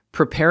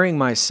 preparing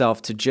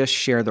myself to just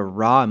share the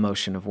raw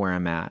emotion of where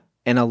I'm at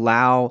and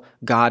allow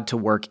God to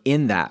work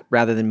in that,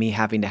 rather than me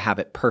having to have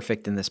it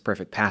perfect in this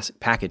perfect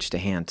package to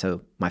hand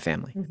to my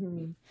family.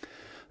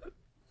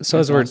 So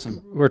that's as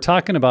we're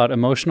talking about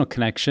emotional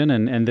connection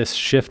and this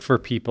shift for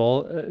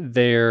people,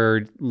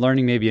 they're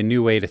learning maybe a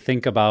new way to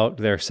think about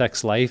their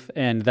sex life.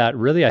 And that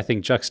really, I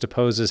think,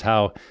 juxtaposes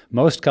how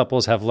most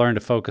couples have learned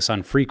to focus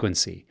on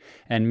frequency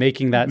and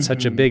making that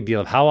such a big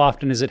deal of how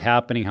often is it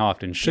happening? How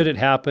often should it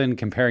happen?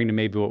 Comparing to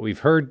maybe what we've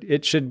heard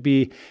it should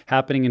be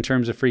happening in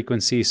terms of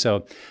frequency.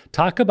 So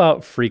talk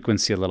about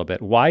frequency a little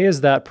bit. Why is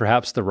that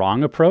perhaps the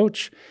wrong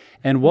approach?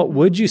 And what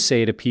would you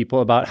say to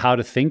people about how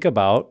to think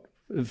about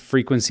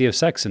frequency of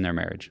sex in their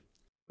marriage?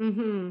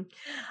 One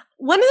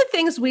of the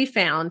things we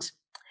found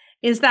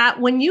is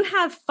that when you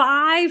have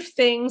 5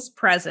 things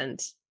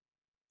present,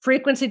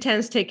 frequency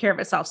tends to take care of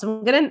itself.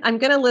 So I'm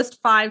gonna list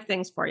 5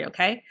 things for you,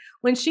 okay?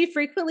 When she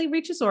frequently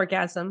reaches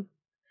orgasm,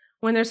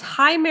 when there's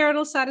high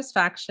marital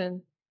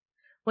satisfaction,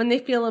 when they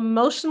feel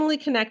emotionally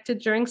connected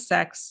during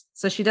sex,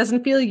 so she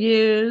doesn't feel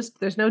used,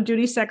 there's no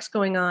duty sex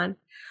going on,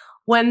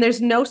 when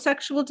there's no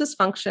sexual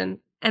dysfunction,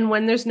 and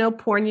when there's no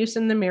porn use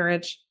in the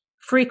marriage,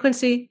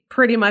 frequency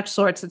pretty much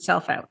sorts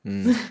itself out.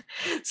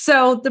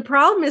 So the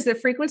problem is that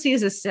frequency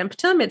is a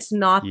symptom. It's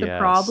not the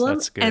problem.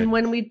 And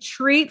when we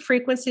treat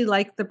frequency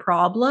like the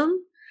problem,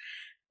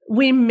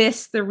 we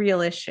miss the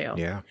real issue.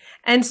 Yeah.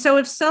 And so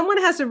if someone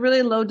has a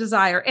really low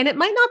desire, and it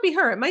might not be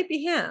her, it might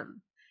be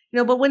him,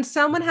 but when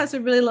someone has a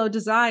really low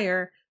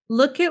desire,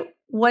 look at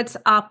what's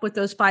up with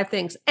those 5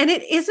 things. And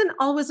it isn't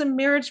always a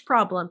marriage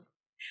problem.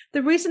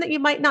 The reason that you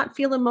might not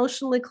feel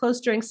emotionally close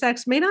during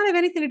sex may not have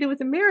anything to do with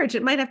the marriage.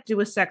 It might have to do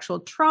with sexual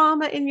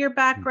trauma in your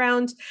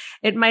background.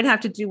 It might have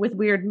to do with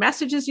weird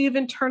messages you've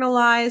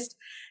internalized.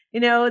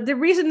 The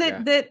reason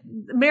that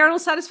marital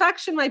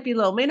satisfaction might be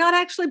low may not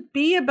actually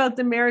be about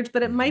the marriage,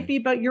 but it might be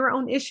about your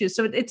own issues.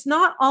 So it's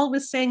not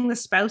always saying the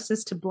spouse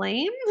is to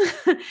blame,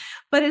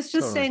 but it's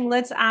just saying,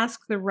 let's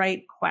ask the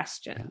right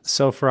questions.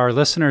 So for our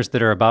listeners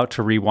that are about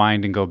to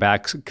rewind and go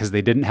back because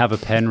they didn't have a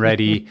pen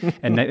ready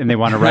and they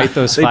want to write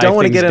those 5 things down. They don't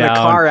want to get in a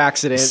car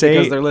accident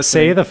because they're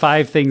listening. Say the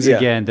 5 things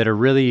again that are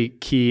really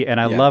key.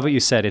 And I love what you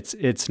said.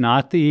 It's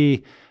not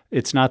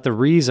the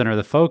reason or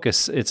the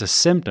focus, it's a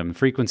symptom.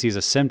 Frequency is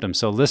a symptom.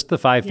 So list the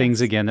 5 things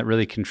again that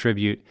really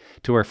contribute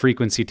to where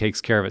frequency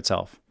takes care of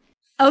itself.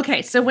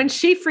 Okay, so when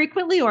she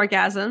frequently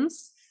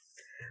orgasms,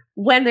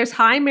 when there's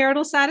high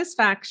marital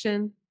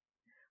satisfaction,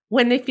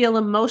 when they feel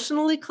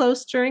emotionally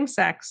close during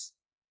sex,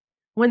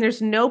 when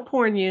there's no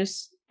porn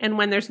use, and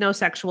when there's no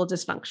sexual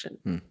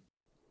dysfunction.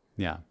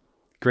 Yeah.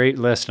 Great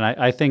list. And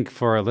I think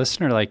for a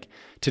listener, like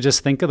to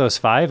just think of those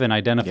 5 and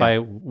identify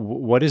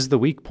what is the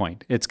weak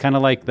point. It's kind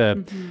of like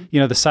the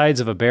sides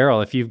of a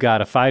barrel. If you've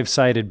got a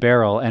 5-sided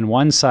barrel and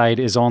one side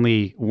is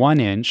only 1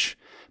 inch,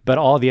 but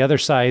all the other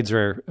sides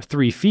are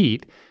 3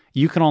 feet,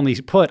 you can only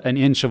put 1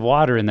 inch of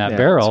water in that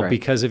barrel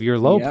because of your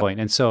low point.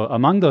 And so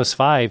among those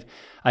 5,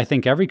 I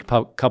think every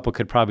couple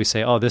could probably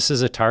say, oh, this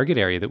is a target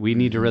area that we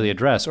need to really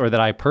address, or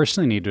that I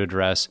personally need to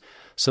address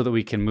so that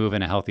we can move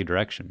in a healthy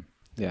direction.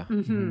 Yeah.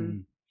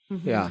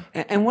 Yeah.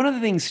 And one of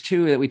the things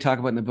too that we talk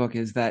about in the book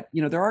is that,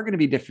 there are going to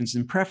be differences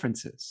in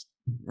preferences,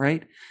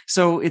 right?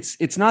 So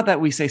it's not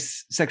that we say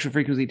sexual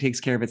frequency takes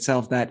care of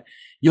itself, that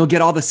you'll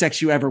get all the sex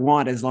you ever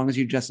want as long as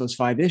you address those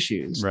 5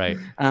 issues. Right.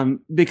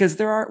 Because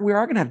we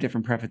are going to have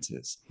different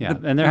preferences. Yeah.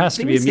 And there has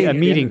to be a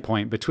meeting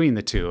point between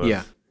the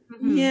two.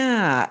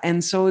 Yeah.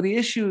 And so the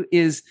issue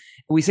is,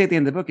 we say at the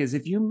end of the book, is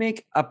if you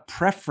make a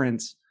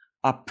preference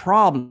a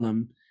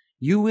problem,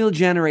 you will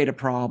generate a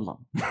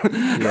problem.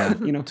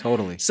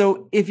 Totally.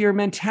 So if your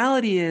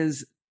mentality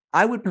is,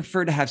 I would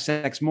prefer to have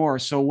sex more,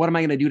 so what am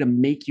I going to do to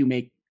make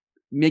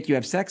you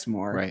have sex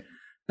more? Right.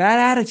 Bad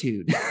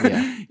attitude.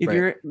 If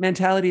your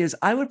mentality is,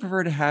 I would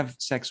prefer to have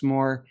sex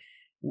more,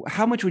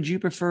 how much would you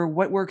prefer?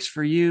 What works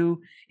for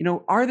you?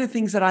 Are there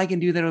things that I can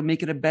do that will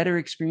make it a better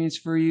experience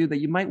for you,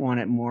 that you might want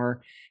it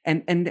more?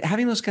 And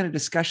having those kind of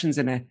discussions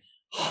in a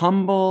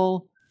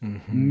humble,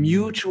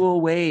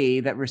 mutual way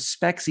that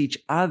respects each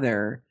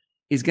other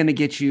is going to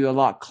get you a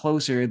lot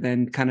closer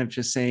than kind of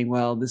just saying,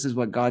 well, this is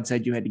what God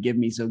said you had to give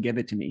me, so give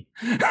it to me.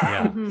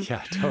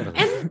 Yeah, totally.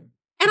 And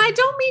I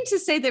don't mean to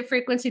say that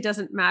frequency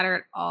doesn't matter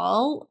at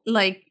all.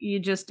 Like, you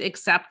just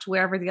accept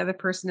wherever the other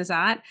person is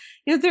at.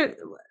 There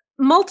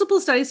multiple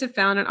studies have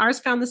found, and ours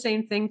found the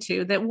same thing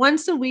too, that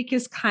once a week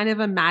is kind of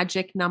a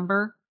magic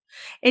number.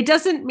 It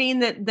doesn't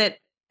mean that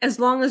as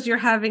long as you're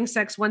having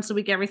sex once a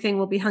week, everything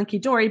will be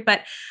hunky-dory,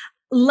 but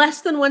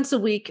less than once a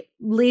week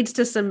leads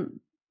to some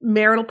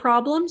marital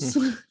problems.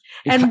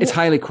 And it's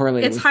highly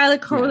correlated. It's highly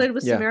correlated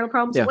with some marital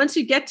problems. Yeah. Once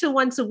you get to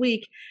once a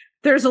week,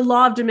 there's a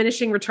law of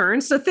diminishing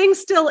returns. So things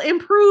still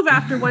improve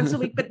after once a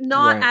week, but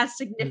not as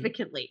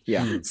significantly.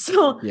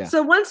 So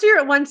once you're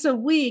at once a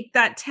week,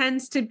 that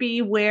tends to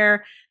be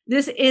where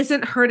this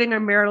isn't hurting our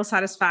marital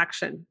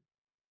satisfaction.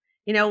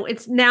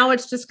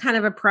 It's just kind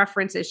of a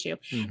preference issue.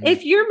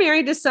 If you're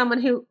married to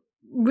someone who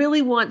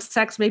really wants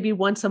sex maybe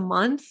once a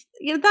month,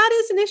 that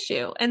is an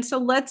issue. And so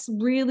let's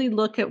really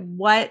look at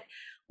what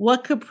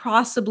could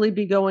possibly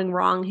be going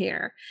wrong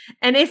here.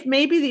 And if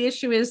maybe the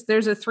issue is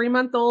there's a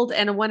 3-month-old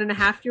and a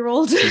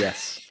 1.5-year-old,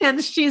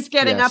 and she's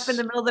getting up in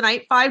the middle of the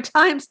night 5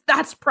 times,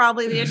 that's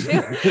probably the issue.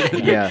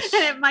 And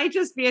it might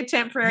just be a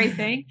temporary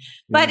thing.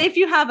 But if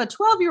you have a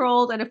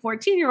 12-year-old and a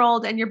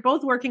 14-year-old and you're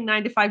both working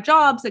 9-to-5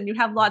 jobs and you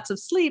have lots of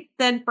sleep,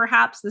 then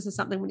perhaps this is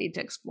something we need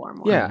to explore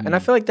more. Yeah. And I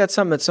feel like that's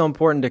something that's so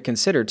important to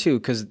consider too,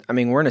 because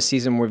we're in a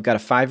season where we've got a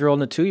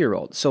 5-year-old and a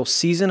 2-year-old. So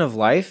season of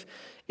life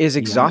is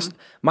exhausting.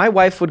 My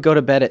wife would go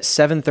to bed at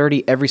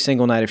 7:30 every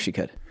single night if she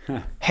could.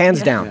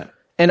 Hands down.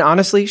 And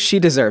honestly, she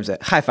deserves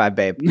it. High five,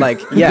 babe. Like,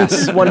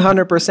 yes,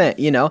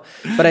 100%,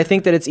 But I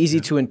think that it's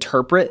easy to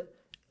interpret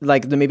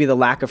like maybe the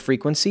lack of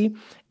frequency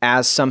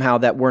as somehow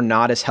that we're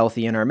not as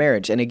healthy in our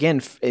marriage. And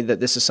again, that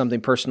this is something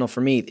personal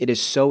for me. It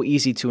is so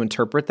easy to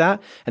interpret that,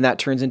 and that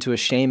turns into a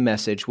shame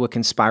message, what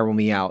can spiral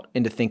me out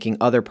into thinking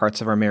other parts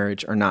of our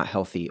marriage are not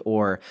healthy,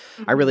 or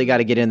I really got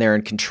to get in there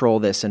and control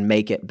this and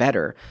make it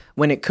better.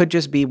 When it could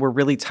just be we're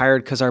really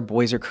tired because our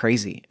boys are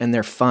crazy and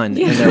they're fun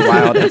and they're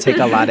wild and take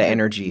a lot of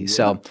energy.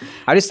 So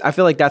I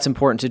feel like that's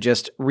important to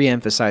just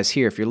reemphasize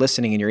here. If you're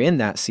listening and you're in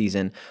that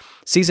season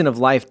of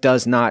life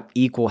does not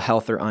equal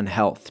health or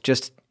unhealth.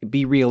 Just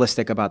be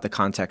realistic about the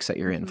context that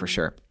you're in for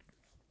sure.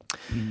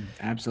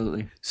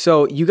 Absolutely.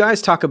 So you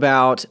guys talk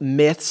about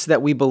myths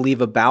that we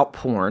believe about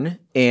porn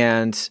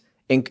and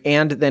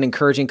then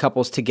encouraging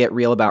couples to get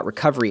real about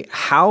recovery.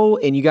 How,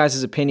 in you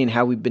guys' opinion,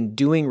 have we been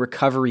doing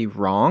recovery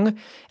wrong?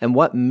 And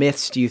what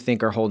myths do you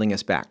think are holding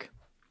us back?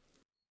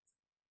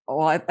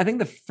 Well, I think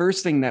the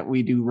first thing that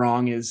we do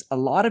wrong is a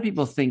lot of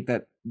people think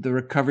that the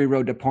recovery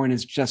road to porn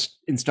is just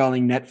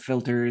installing net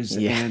filters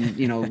and,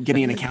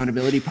 getting an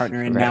accountability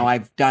partner. And now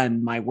I've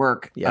done my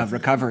work of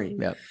recovery.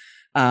 Yep.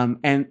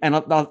 And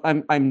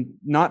I'm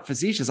not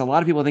facetious. A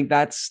lot of people think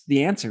that's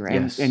the answer.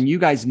 And you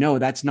guys know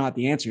that's not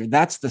the answer.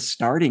 That's the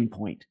starting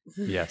point.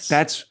 Yes.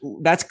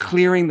 That's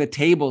clearing the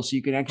table so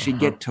you can actually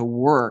get to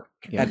work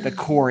at the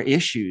core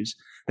issues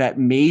that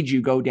made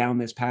you go down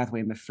this pathway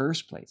in the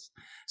first place.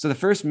 So the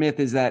first myth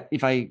is that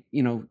if I,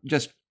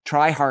 just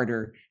try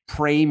harder,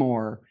 pray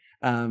more,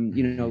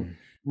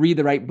 read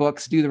the right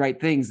books, do the right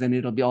things, then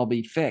it'll all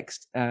be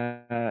fixed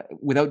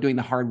without doing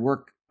the hard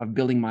work of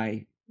building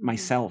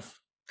myself.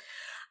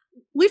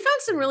 We found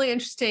some really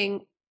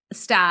interesting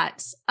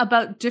stats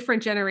about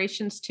different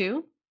generations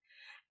too.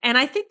 And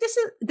I think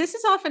this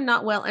is often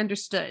not well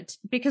understood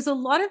because a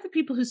lot of the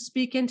people who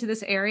speak into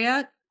this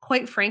area,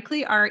 quite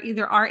frankly, are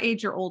either our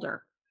age or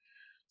older.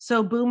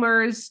 So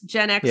boomers,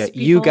 Gen X. Yeah,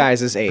 people. You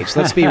guys' age.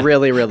 Let's be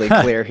really, really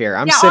clear here.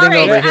 I'm sitting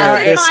over here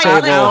at this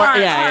table.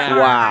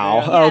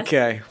 Wow.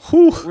 Okay.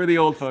 We're the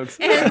old folks.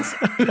 And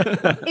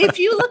if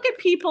you look at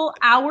people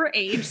our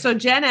age, so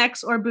Gen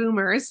X or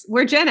boomers,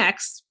 we're Gen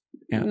X,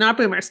 not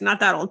boomers, not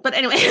that old. But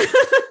anyway,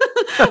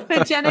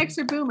 but Gen X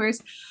or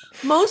boomers,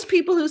 most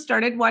people who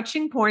started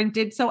watching porn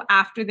did so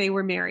after they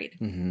were married.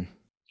 Mm-hmm.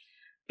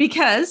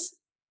 Because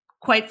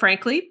quite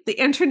frankly, the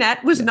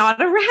internet was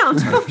not around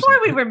before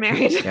we were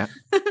married.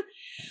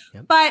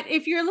 But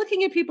if you're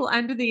looking at people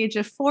under the age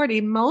of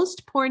 40,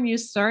 most porn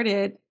use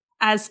started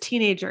as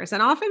teenagers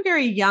and often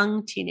very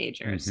young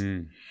teenagers.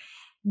 Mm-hmm.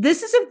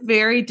 This is a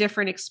very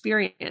different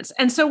experience.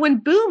 And so when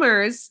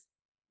boomers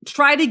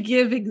try to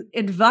give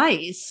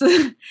advice,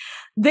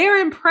 their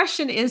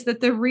impression is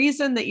that the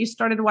reason that you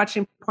started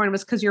watching porn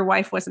was because your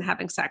wife wasn't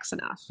having sex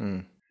enough.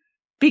 Mm.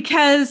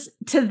 Because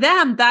to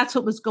them, that's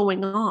what was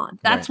going on.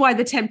 That's why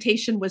the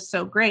temptation was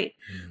so great.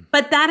 Mm.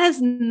 But that has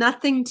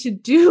nothing to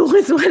do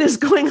with what is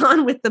going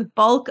on with the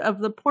bulk of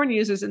the porn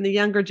users in the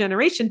younger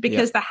generation,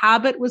 because the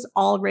habit was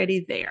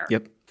already there.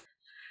 Yep.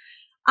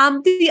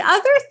 The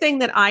other thing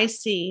that I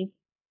see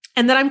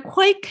and that I'm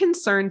quite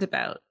concerned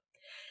about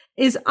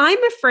is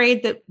I'm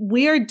afraid that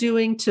we are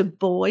doing to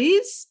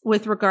boys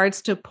with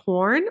regards to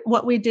porn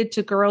what we did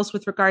to girls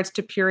with regards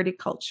to purity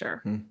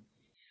culture. Mm.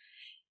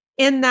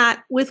 In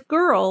that with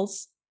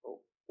girls,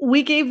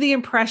 we gave the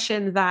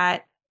impression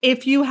that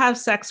if you have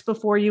sex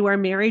before you are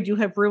married, you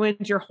have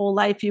ruined your whole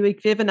life. You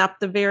have given up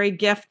the very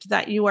gift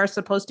that you are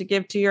supposed to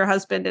give to your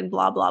husband and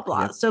blah, blah,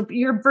 blah. Yep. So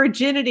your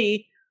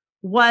virginity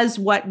was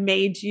what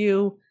made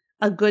you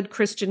a good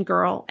Christian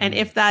girl. And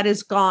if that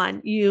is gone,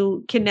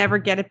 you can never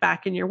get it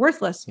back and you're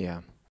worthless.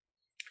 Yeah.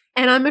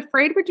 And I'm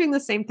afraid we're doing the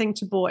same thing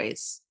to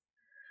boys,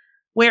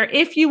 where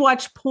if you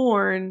watch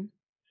porn,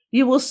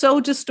 you will so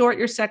distort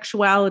your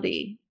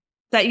sexuality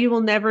that you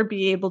will never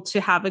be able to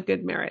have a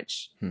good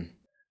marriage.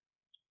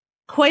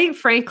 Quite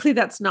frankly,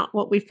 that's not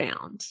what we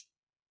found.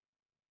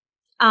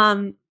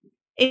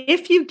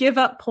 If you give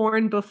up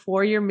porn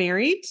before you're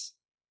married,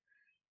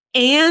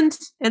 and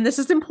this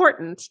is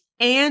important,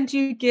 and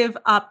you give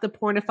up the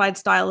pornified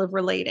style of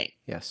relating.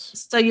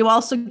 Yes. So you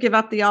also give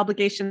up the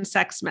obligation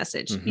sex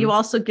message. Mm-hmm. You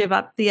also give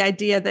up the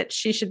idea that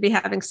she should be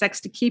having sex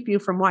to keep you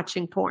from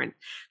watching porn.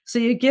 So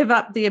you give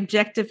up the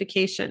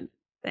objectification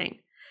thing.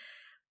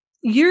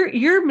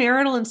 Your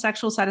marital and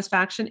sexual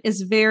satisfaction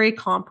is very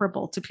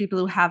comparable to people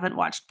who haven't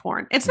watched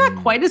porn. It's not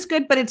quite as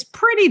good, but it's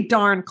pretty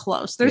darn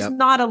close. There's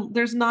not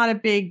a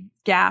big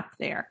gap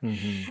there.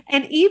 Mm-hmm.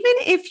 And even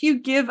if you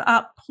give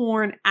up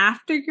porn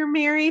after you're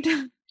married,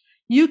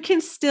 you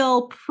can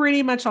still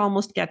pretty much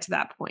almost get to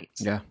that point.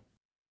 Yeah.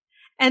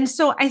 And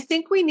so I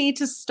think we need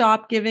to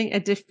stop giving a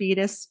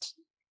defeatist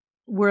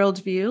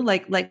worldview,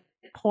 like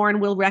porn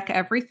will wreck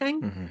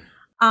everything.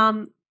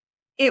 Mm-hmm.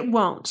 It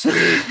won't.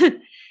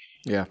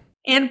 Yeah.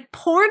 And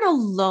porn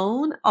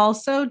alone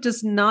also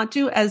does not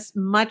do as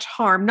much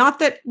harm. Not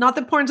that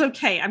porn's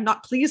okay. I'm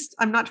not trying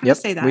to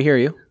say that. We hear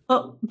you.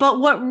 But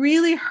what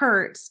really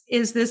hurts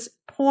is this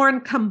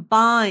porn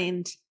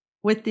combined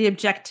with the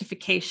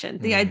objectification,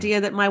 the idea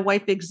that my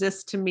wife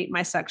exists to meet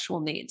my sexual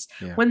needs.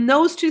 Yeah. When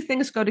those two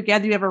things go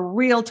together, you have a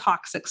real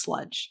toxic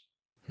sludge.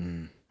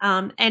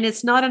 And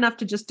it's not enough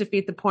to just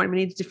defeat the porn. We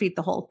need to defeat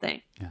the whole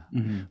thing. Yeah.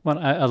 Mm-hmm. Well,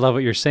 I love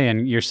what you're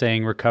saying. You're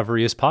saying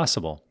recovery is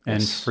possible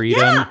and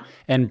freedom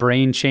and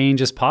brain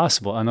change is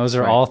possible. And those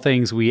are all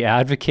things we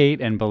advocate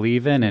and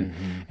believe in.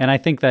 And I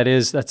think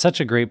that's such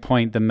a great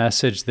point, the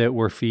message that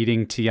we're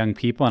feeding to young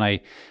people. And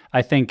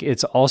I think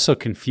it's also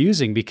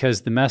confusing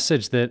because the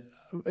message that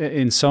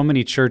in so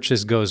many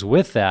churches goes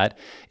with that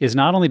is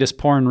not only does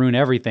porn ruin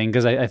everything,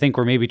 because I think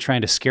we're maybe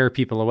trying to scare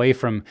people away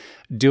from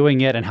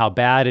doing it and how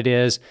bad it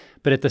is,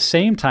 but at the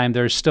same time,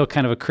 there's still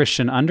kind of a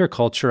Christian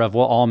underculture of,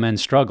 well, all men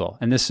struggle.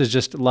 And this is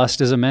just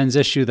lust is a men's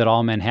issue that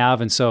all men have.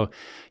 And so,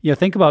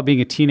 think about being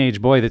a teenage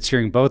boy that's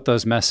hearing both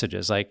those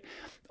messages, like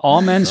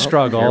all men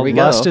struggle,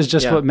 lust is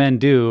just what men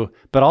do,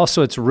 but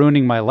also it's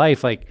ruining my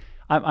life. Like,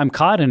 I'm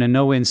caught in a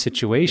no-win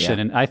situation.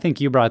 Yeah. And I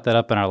think you brought that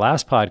up in our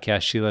last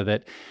podcast, Sheila,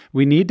 that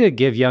we need to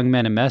give young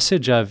men a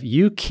message of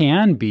you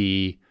can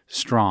be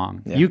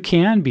strong. Yeah. You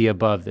can be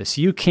above this.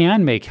 You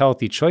can make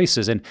healthy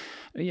choices. And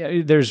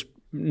there's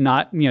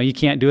not, you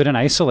can't do it in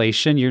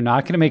isolation. You're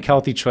not going to make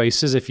healthy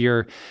choices if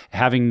you're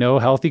having no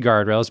healthy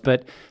guardrails.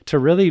 But to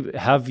really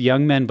have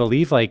young men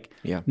believe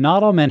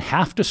not all men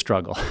have to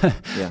struggle,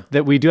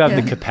 that we do have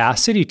the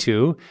capacity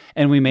to,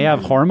 and we may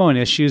have hormone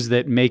issues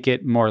that make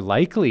it more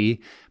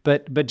likely.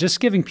 But just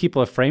giving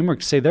people a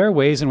framework to say there are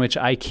ways in which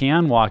I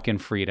can walk in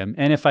freedom.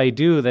 And if I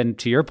do, then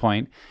to your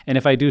point, and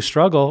if I do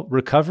struggle,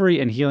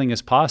 recovery and healing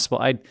is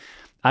possible.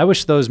 I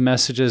wish those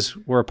messages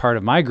were a part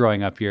of my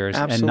growing up years.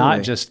 Absolutely. And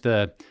not just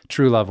the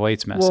true love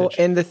waits message. Well,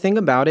 and the thing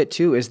about it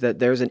too is that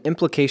there's an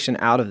implication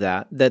out of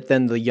that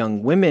then the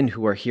young women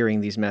who are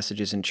hearing these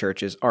messages in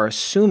churches are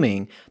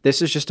assuming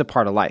this is just a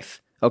part of life.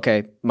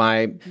 Okay,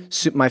 my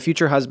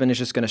future husband is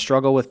just going to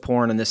struggle with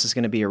porn, and this is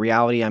going to be a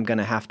reality I'm going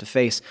to have to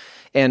face.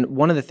 And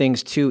one of the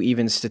things too,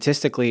 even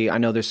statistically, I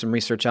know there's some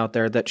research out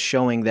there that's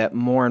showing that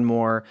more and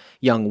more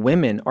young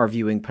women are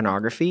viewing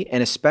pornography,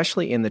 and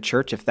especially in the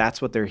church, if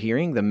that's what they're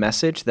hearing, the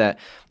message that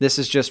this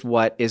is just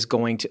what is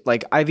going to,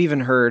 I've even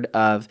heard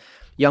of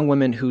young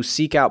women who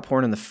seek out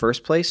porn in the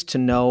first place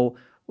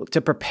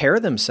to prepare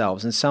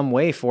themselves in some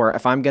way for,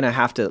 if I'm going to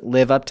have to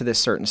live up to this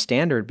certain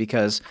standard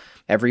because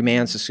every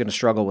man's just going to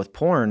struggle with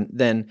porn,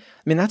 then,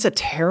 that's a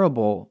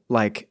terrible,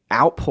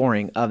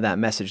 outpouring of that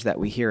message that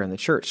we hear in the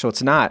church. So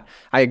it's not,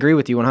 I agree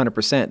with you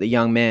 100%, the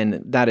young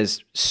men, that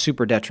is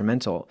super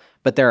detrimental,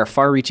 but there are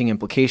far-reaching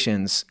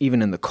implications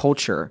even in the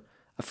culture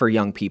for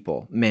young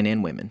people, men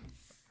and women.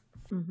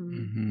 Mm-hmm.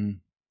 Mm-hmm.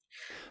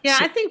 Yeah,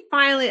 I think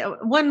finally,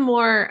 one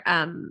more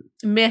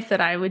myth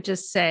that I would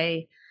just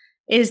say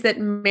is that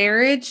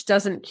marriage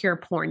doesn't cure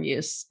porn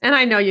use. And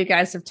I know you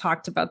guys have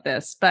talked about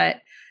this, but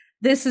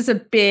this is a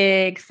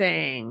big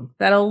thing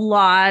that a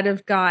lot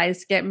of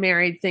guys get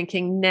married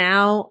thinking,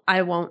 now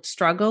I won't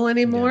struggle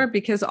anymore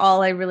because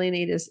all I really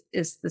need is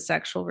the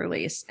sexual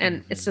release.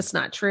 And it's just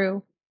not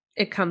true.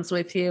 It comes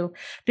with you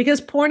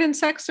because porn and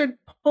sex are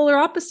polar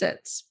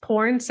opposites.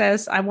 Porn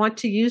says, I want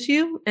to use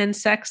you, and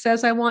sex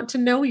says, I want to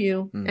know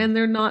you. And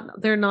they're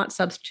not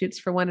substitutes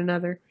for one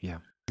another. Yeah.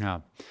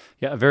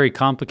 A very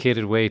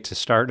complicated way to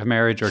start a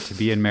marriage or to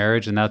be in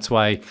marriage. And that's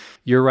why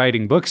you're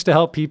writing books to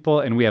help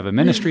people, and we have a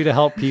ministry to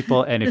help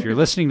people. And if you're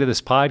listening to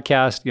this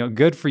podcast,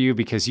 good for you,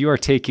 because you are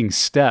taking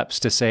steps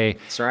to say,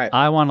 that's right,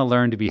 I want to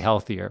learn to be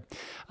healthier.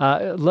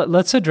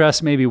 Let's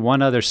address maybe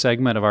one other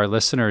segment of our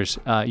listeners,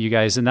 you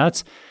guys, and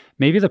that's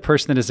maybe the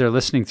person that as they're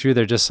listening through,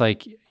 they're just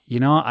like,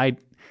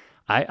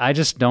 I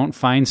just don't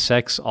find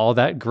sex all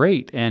that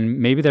great. And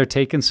maybe they're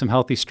taking some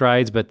healthy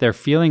strides, but they're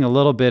feeling a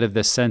little bit of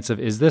this sense of,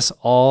 is this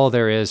all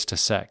there is to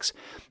sex?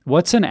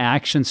 What's an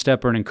action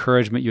step or an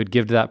encouragement you would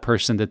give to that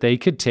person that they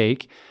could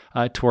take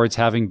towards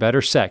having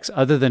better sex,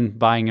 other than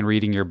buying and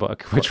reading your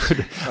book, which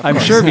would, I'm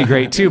sure, be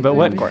great too. But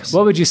what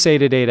would you say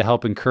today to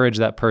help encourage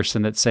that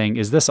person that's saying,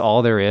 is this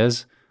all there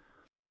is?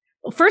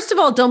 Well, first of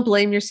all, don't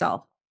blame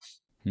yourself.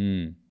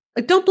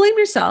 Don't blame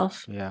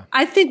yourself. Yeah.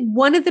 I think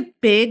one of the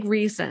big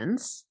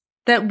reasons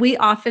that we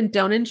often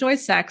don't enjoy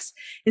sex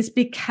is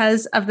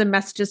because of the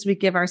messages we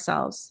give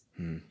ourselves.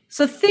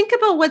 So think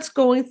about what's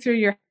going through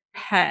your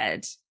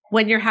head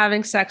when you're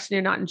having sex and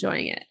you're not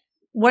enjoying it.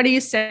 What are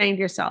you saying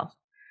to yourself?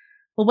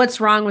 Well, what's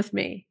wrong with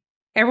me?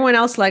 Everyone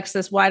else likes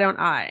this. Why don't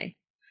I?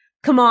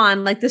 Come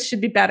on, this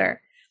should be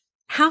better.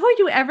 How are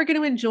you ever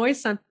going to enjoy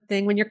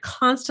something when you're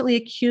constantly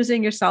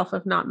accusing yourself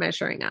of not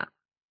measuring up?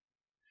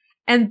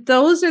 And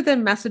those are the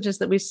messages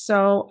that we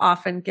so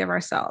often give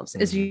ourselves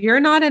is you're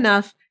not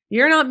enough.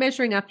 You're not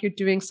measuring up. You're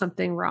doing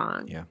something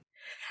wrong. Yeah.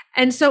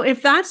 And so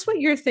if that's what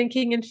you're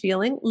thinking and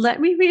feeling,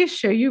 let me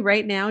reassure you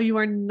right now, you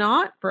are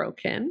not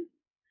broken.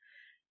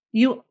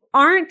 You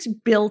aren't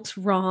built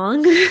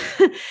wrong.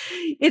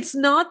 It's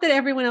not that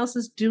everyone else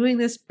is doing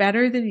this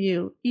better than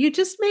you. You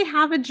just may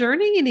have a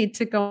journey you need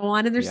to go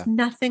on, and there's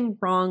nothing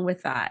wrong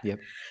with that. Yep.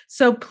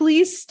 So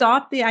please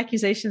stop the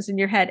accusations in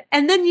your head.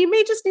 And then you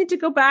may just need to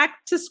go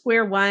back to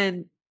square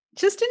one.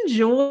 Just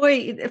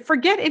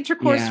forget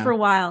intercourse for a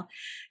while.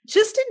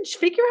 Just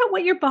figure out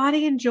what your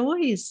body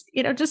enjoys.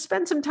 Just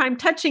spend some time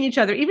touching each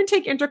other. Even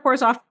take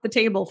intercourse off the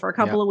table for a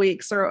couple of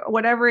weeks or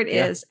whatever it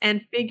is,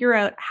 and figure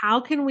out how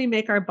can we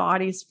make our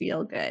bodies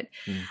feel good?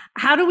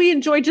 How do we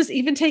enjoy just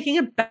even taking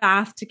a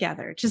bath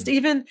together? Just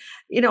even,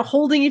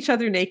 holding each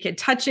other naked,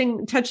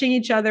 touching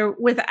each other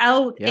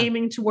without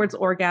aiming towards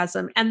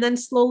orgasm, and then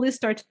slowly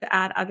start to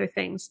add other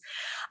things.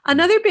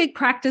 Another big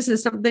practice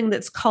is something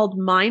that's called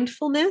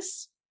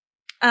mindfulness.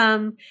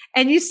 And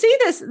you see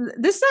this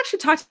is actually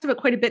talked about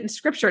quite a bit in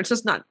scripture. It's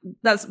just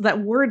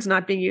that word's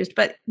not being used,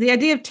 but the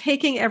idea of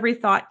taking every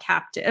thought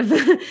captive,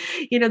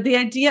 the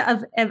idea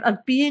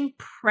of being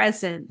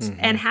present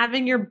and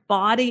having your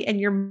body and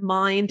your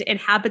mind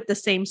inhabit the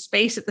same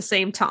space at the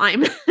same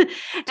time.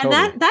 And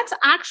that's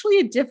actually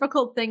a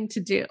difficult thing to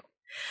do.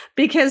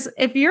 Because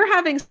if you're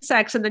having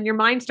sex and then your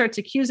mind starts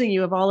accusing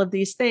you of all of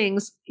these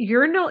things,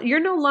 you're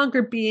no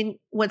longer being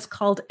what's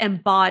called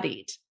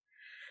embodied.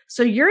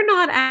 So you're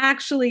not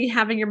actually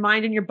having your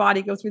mind and your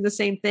body go through the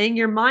same thing.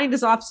 Your mind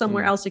is off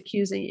somewhere else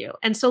accusing you.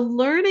 And so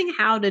learning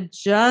how to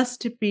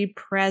just be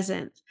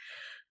present,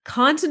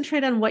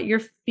 concentrate on what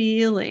you're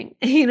feeling,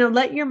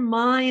 let your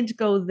mind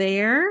go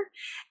there.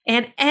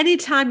 And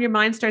anytime your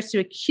mind starts to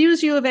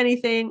accuse you of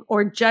anything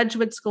or judge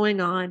what's going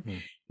on,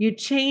 you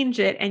change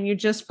it and you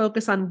just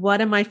focus on,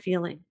 what am I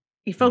feeling?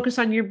 You focus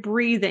on your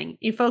breathing.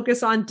 You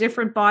focus on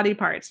different body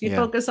parts. You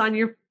focus on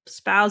your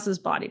spouse's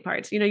body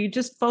parts. You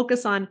just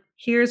focus on,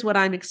 here's what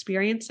I'm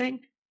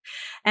experiencing.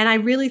 And I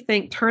really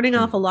think turning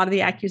off a lot of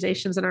the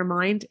accusations in our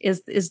mind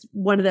is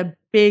one of the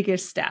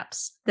biggest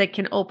steps that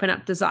can open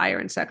up desire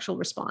and sexual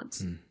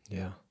response.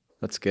 Yeah,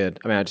 that's good.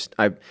 I mean,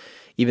 I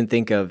even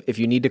think of, if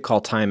you need to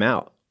call time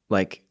out,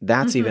 like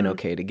that's even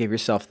okay to give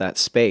yourself that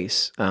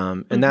space.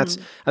 And that's,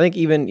 I think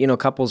even,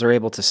 couples are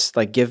able to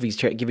like give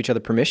each other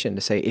permission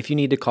to say, if you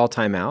need to call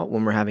time out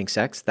when we're having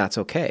sex, that's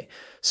okay.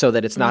 So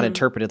that it's not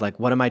interpreted like,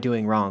 what am I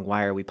doing wrong?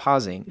 Why are we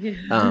pausing?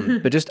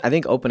 But just, I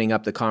think opening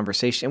up the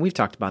conversation, and we've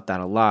talked about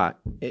that a lot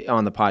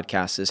on the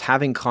podcast, is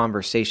having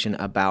conversation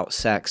about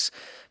sex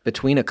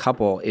between a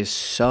couple is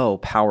so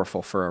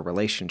powerful for a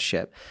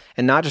relationship.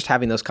 And not just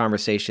having those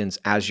conversations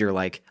as you're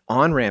like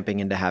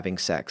on-ramping into having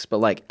sex, but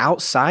like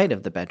outside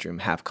of the bedroom,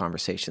 have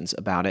conversations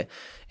about it,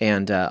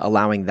 and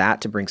allowing that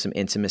to bring some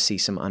intimacy,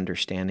 some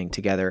understanding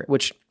together,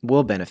 which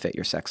will benefit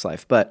your sex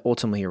life, but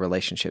ultimately your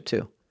relationship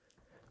too.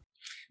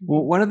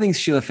 Well, one of the things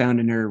Sheila found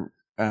in her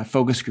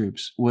focus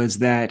groups was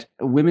that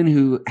women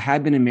who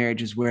had been in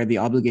marriages where the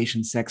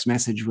obligation sex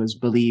message was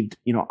believed,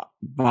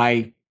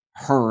 by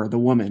her, the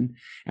woman,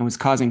 and was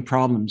causing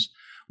problems,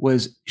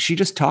 was she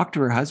just talked to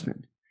her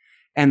husband,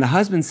 and the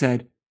husband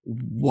said,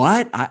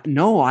 what?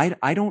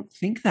 I don't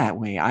think that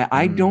way.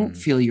 I don't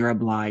feel you're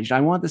obliged.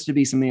 I want this to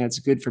be something that's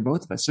good for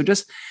both of us. So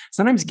just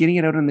sometimes getting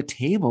it out on the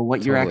table,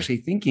 what you're actually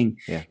thinking,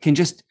 can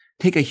just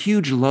take a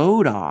huge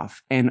load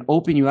off and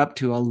open you up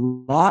to a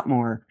lot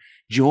more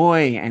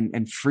joy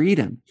and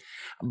freedom.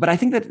 But I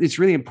think that it's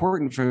really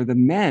important for the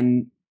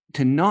men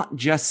to not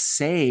just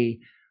say,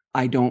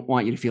 I don't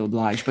want you to feel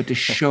obliged, but to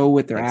show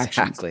with their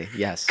actions. Exactly.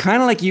 Yes.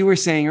 Kind of like you were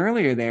saying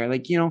earlier there,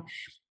 like,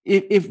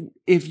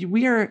 if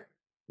we are,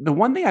 the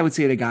one thing I would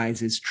say to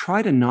guys is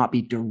try to not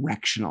be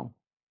directional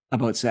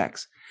about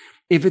sex.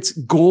 If it's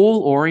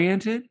goal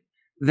oriented,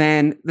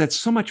 then that's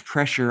so much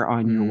pressure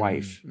on your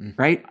wife,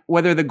 right?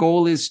 Whether the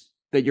goal is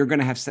that you're going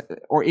to have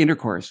or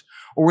intercourse,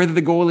 or whether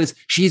the goal is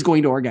she's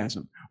going to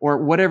orgasm, or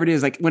whatever it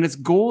is. Like when it's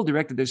goal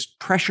directed, there's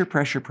pressure.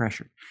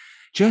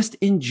 Just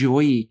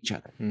enjoy each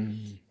other,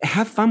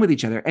 have fun with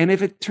each other. And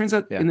if it turns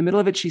out in the middle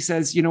of it, she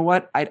says, you know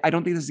what, I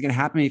don't think this is going to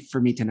happen for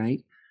me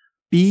tonight.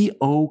 Be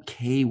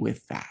okay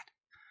with that.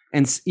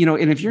 And,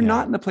 and if you're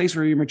not in the place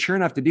where you're mature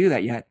enough to do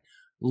that yet,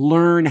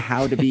 learn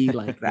how to be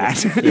like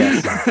that.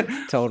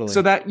 Yes, totally.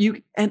 So that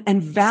you,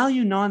 and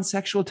value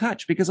non-sexual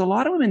touch, because a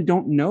lot of women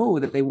don't know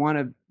that they want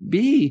to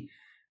be,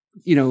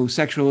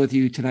 sexual with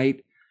you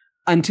tonight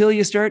until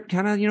you start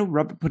kind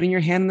of, putting your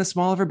hand in the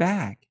small of her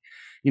back,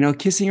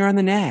 kissing her on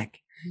the neck.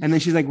 And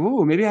then she's like,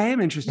 whoa, maybe I am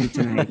interested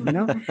tonight,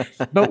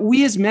 But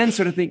we as men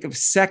sort of think of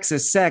sex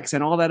as sex,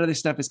 and all that other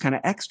stuff is kind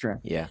of extra.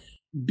 Yeah.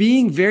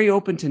 Being very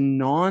open to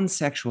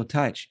non-sexual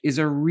touch is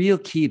a real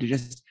key to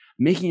just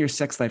making your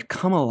sex life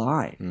come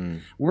alive.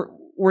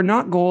 We're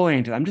not goal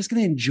oriented. I'm just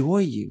going to enjoy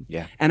you.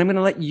 Yeah. And I'm going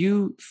to let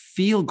you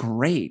feel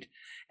great.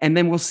 And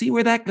then we'll see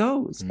where that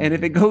goes. And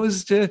if it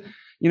goes to,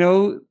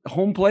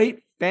 home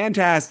plate,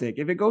 fantastic.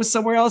 If it goes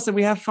somewhere else and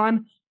we have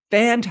fun,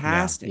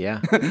 fantastic.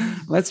 Yeah.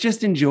 Let's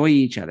just enjoy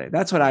each other.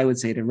 That's what I would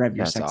say to rev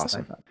your sex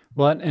life up.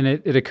 Well, and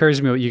it occurs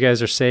to me what you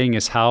guys are saying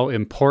is how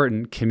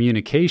important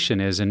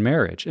communication is in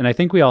marriage. And I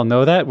think we all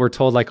know that. We're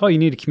told like, oh, you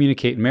need to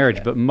communicate in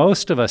marriage. But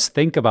most of us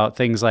think about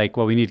things like,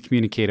 well, we need to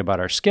communicate about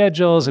our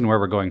schedules and where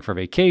we're going for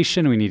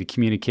vacation. We need to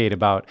communicate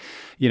about,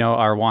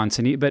 our wants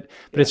and needs. But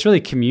it's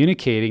really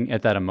communicating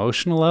at that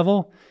emotional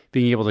level,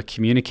 being able to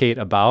communicate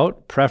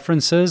about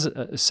preferences,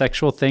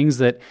 sexual things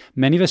that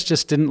many of us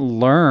just didn't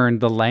learn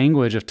the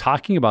language of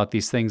talking about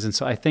these things. And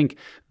so I think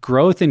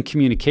growth in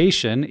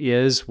communication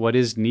is what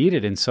is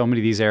needed in so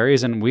many of these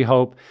areas. And we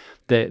hope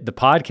that the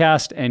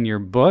podcast and your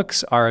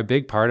books are a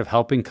big part of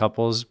helping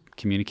couples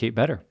communicate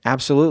better.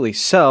 Absolutely.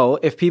 So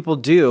if people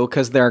do,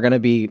 because there are going to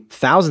be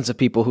thousands of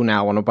people who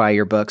now want to buy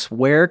your books,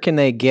 where can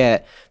they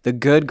get the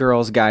Good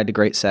Girl's Guide to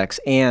Great Sex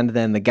and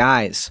then the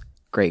Guy's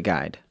Great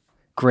Guide?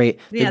 Great.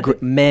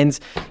 Men's,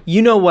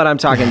 you know what I'm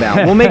talking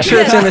about. We'll make sure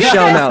it's in the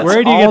show notes.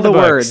 Where do you get the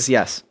words?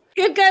 Yes.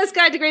 Good Guy's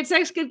Guide to Great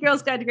Sex, Good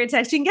Girl's Guide to Great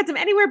Sex. You can get them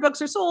anywhere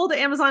books are sold,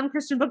 Amazon,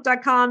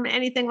 christianbook.com,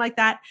 anything like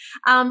that.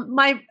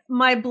 My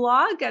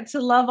blog at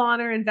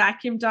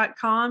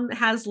lovehonorandvacuum.com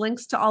has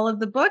links to all of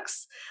the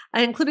books,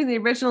 including the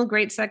original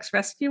Great Sex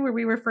Rescue, where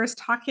we were first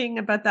talking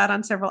about that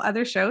on several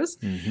other shows.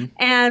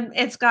 And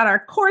it's got our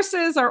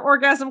courses, our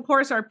orgasm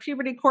course, our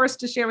puberty course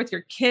to share with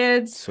your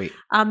kids. Sweet.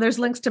 There's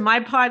links to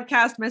my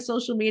podcast, my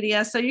social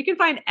media. So you can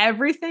find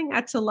everything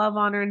at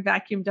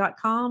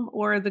lovehonorandvacuum.com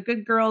or the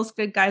Good Girls,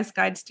 Good Guys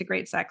Guides to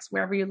Great Sex,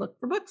 wherever you look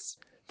for books.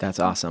 That's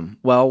awesome.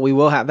 Well, we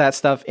will have that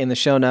stuff in the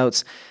show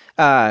notes.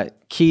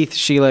 Keith,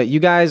 Sheila, you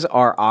guys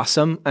are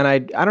awesome. And I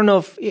don't know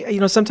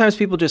if, sometimes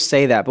people just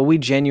say that, but we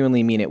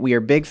genuinely mean it. We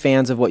are big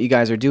fans of what you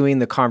guys are doing,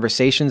 the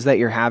conversations that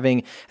you're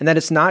having, and that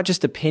it's not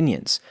just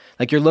opinions.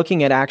 Like you're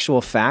looking at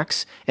actual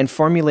facts and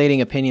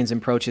formulating opinions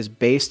and approaches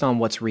based on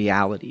what's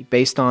reality,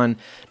 based on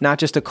not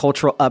just a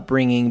cultural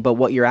upbringing, but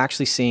what you're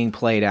actually seeing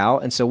played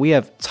out. And so we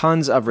have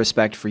tons of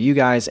respect for you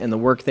guys and the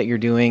work that you're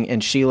doing.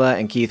 And Sheila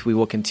and Keith, we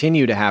will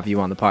continue to have you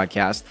on the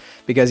podcast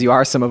because you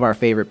are some of our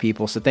favorite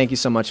people. So thank you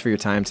so much for your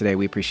time today.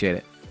 We appreciate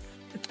it.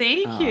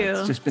 Thank you.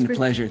 It's just been a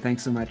pleasure.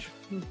 Thanks so much.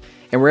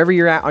 And wherever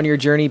you're at on your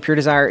journey, Pure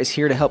Desire is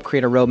here to help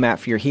create a roadmap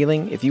for your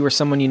healing. If you or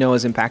someone you know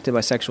is impacted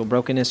by sexual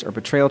brokenness or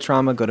betrayal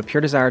trauma, go to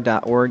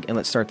puredesire.org and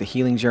let's start the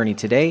healing journey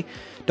today.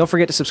 Don't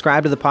forget to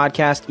subscribe to the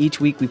podcast. Each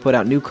week we put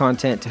out new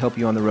content to help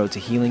you on the road to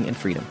healing and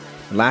freedom.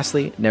 And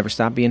lastly, never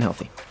stop being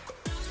healthy.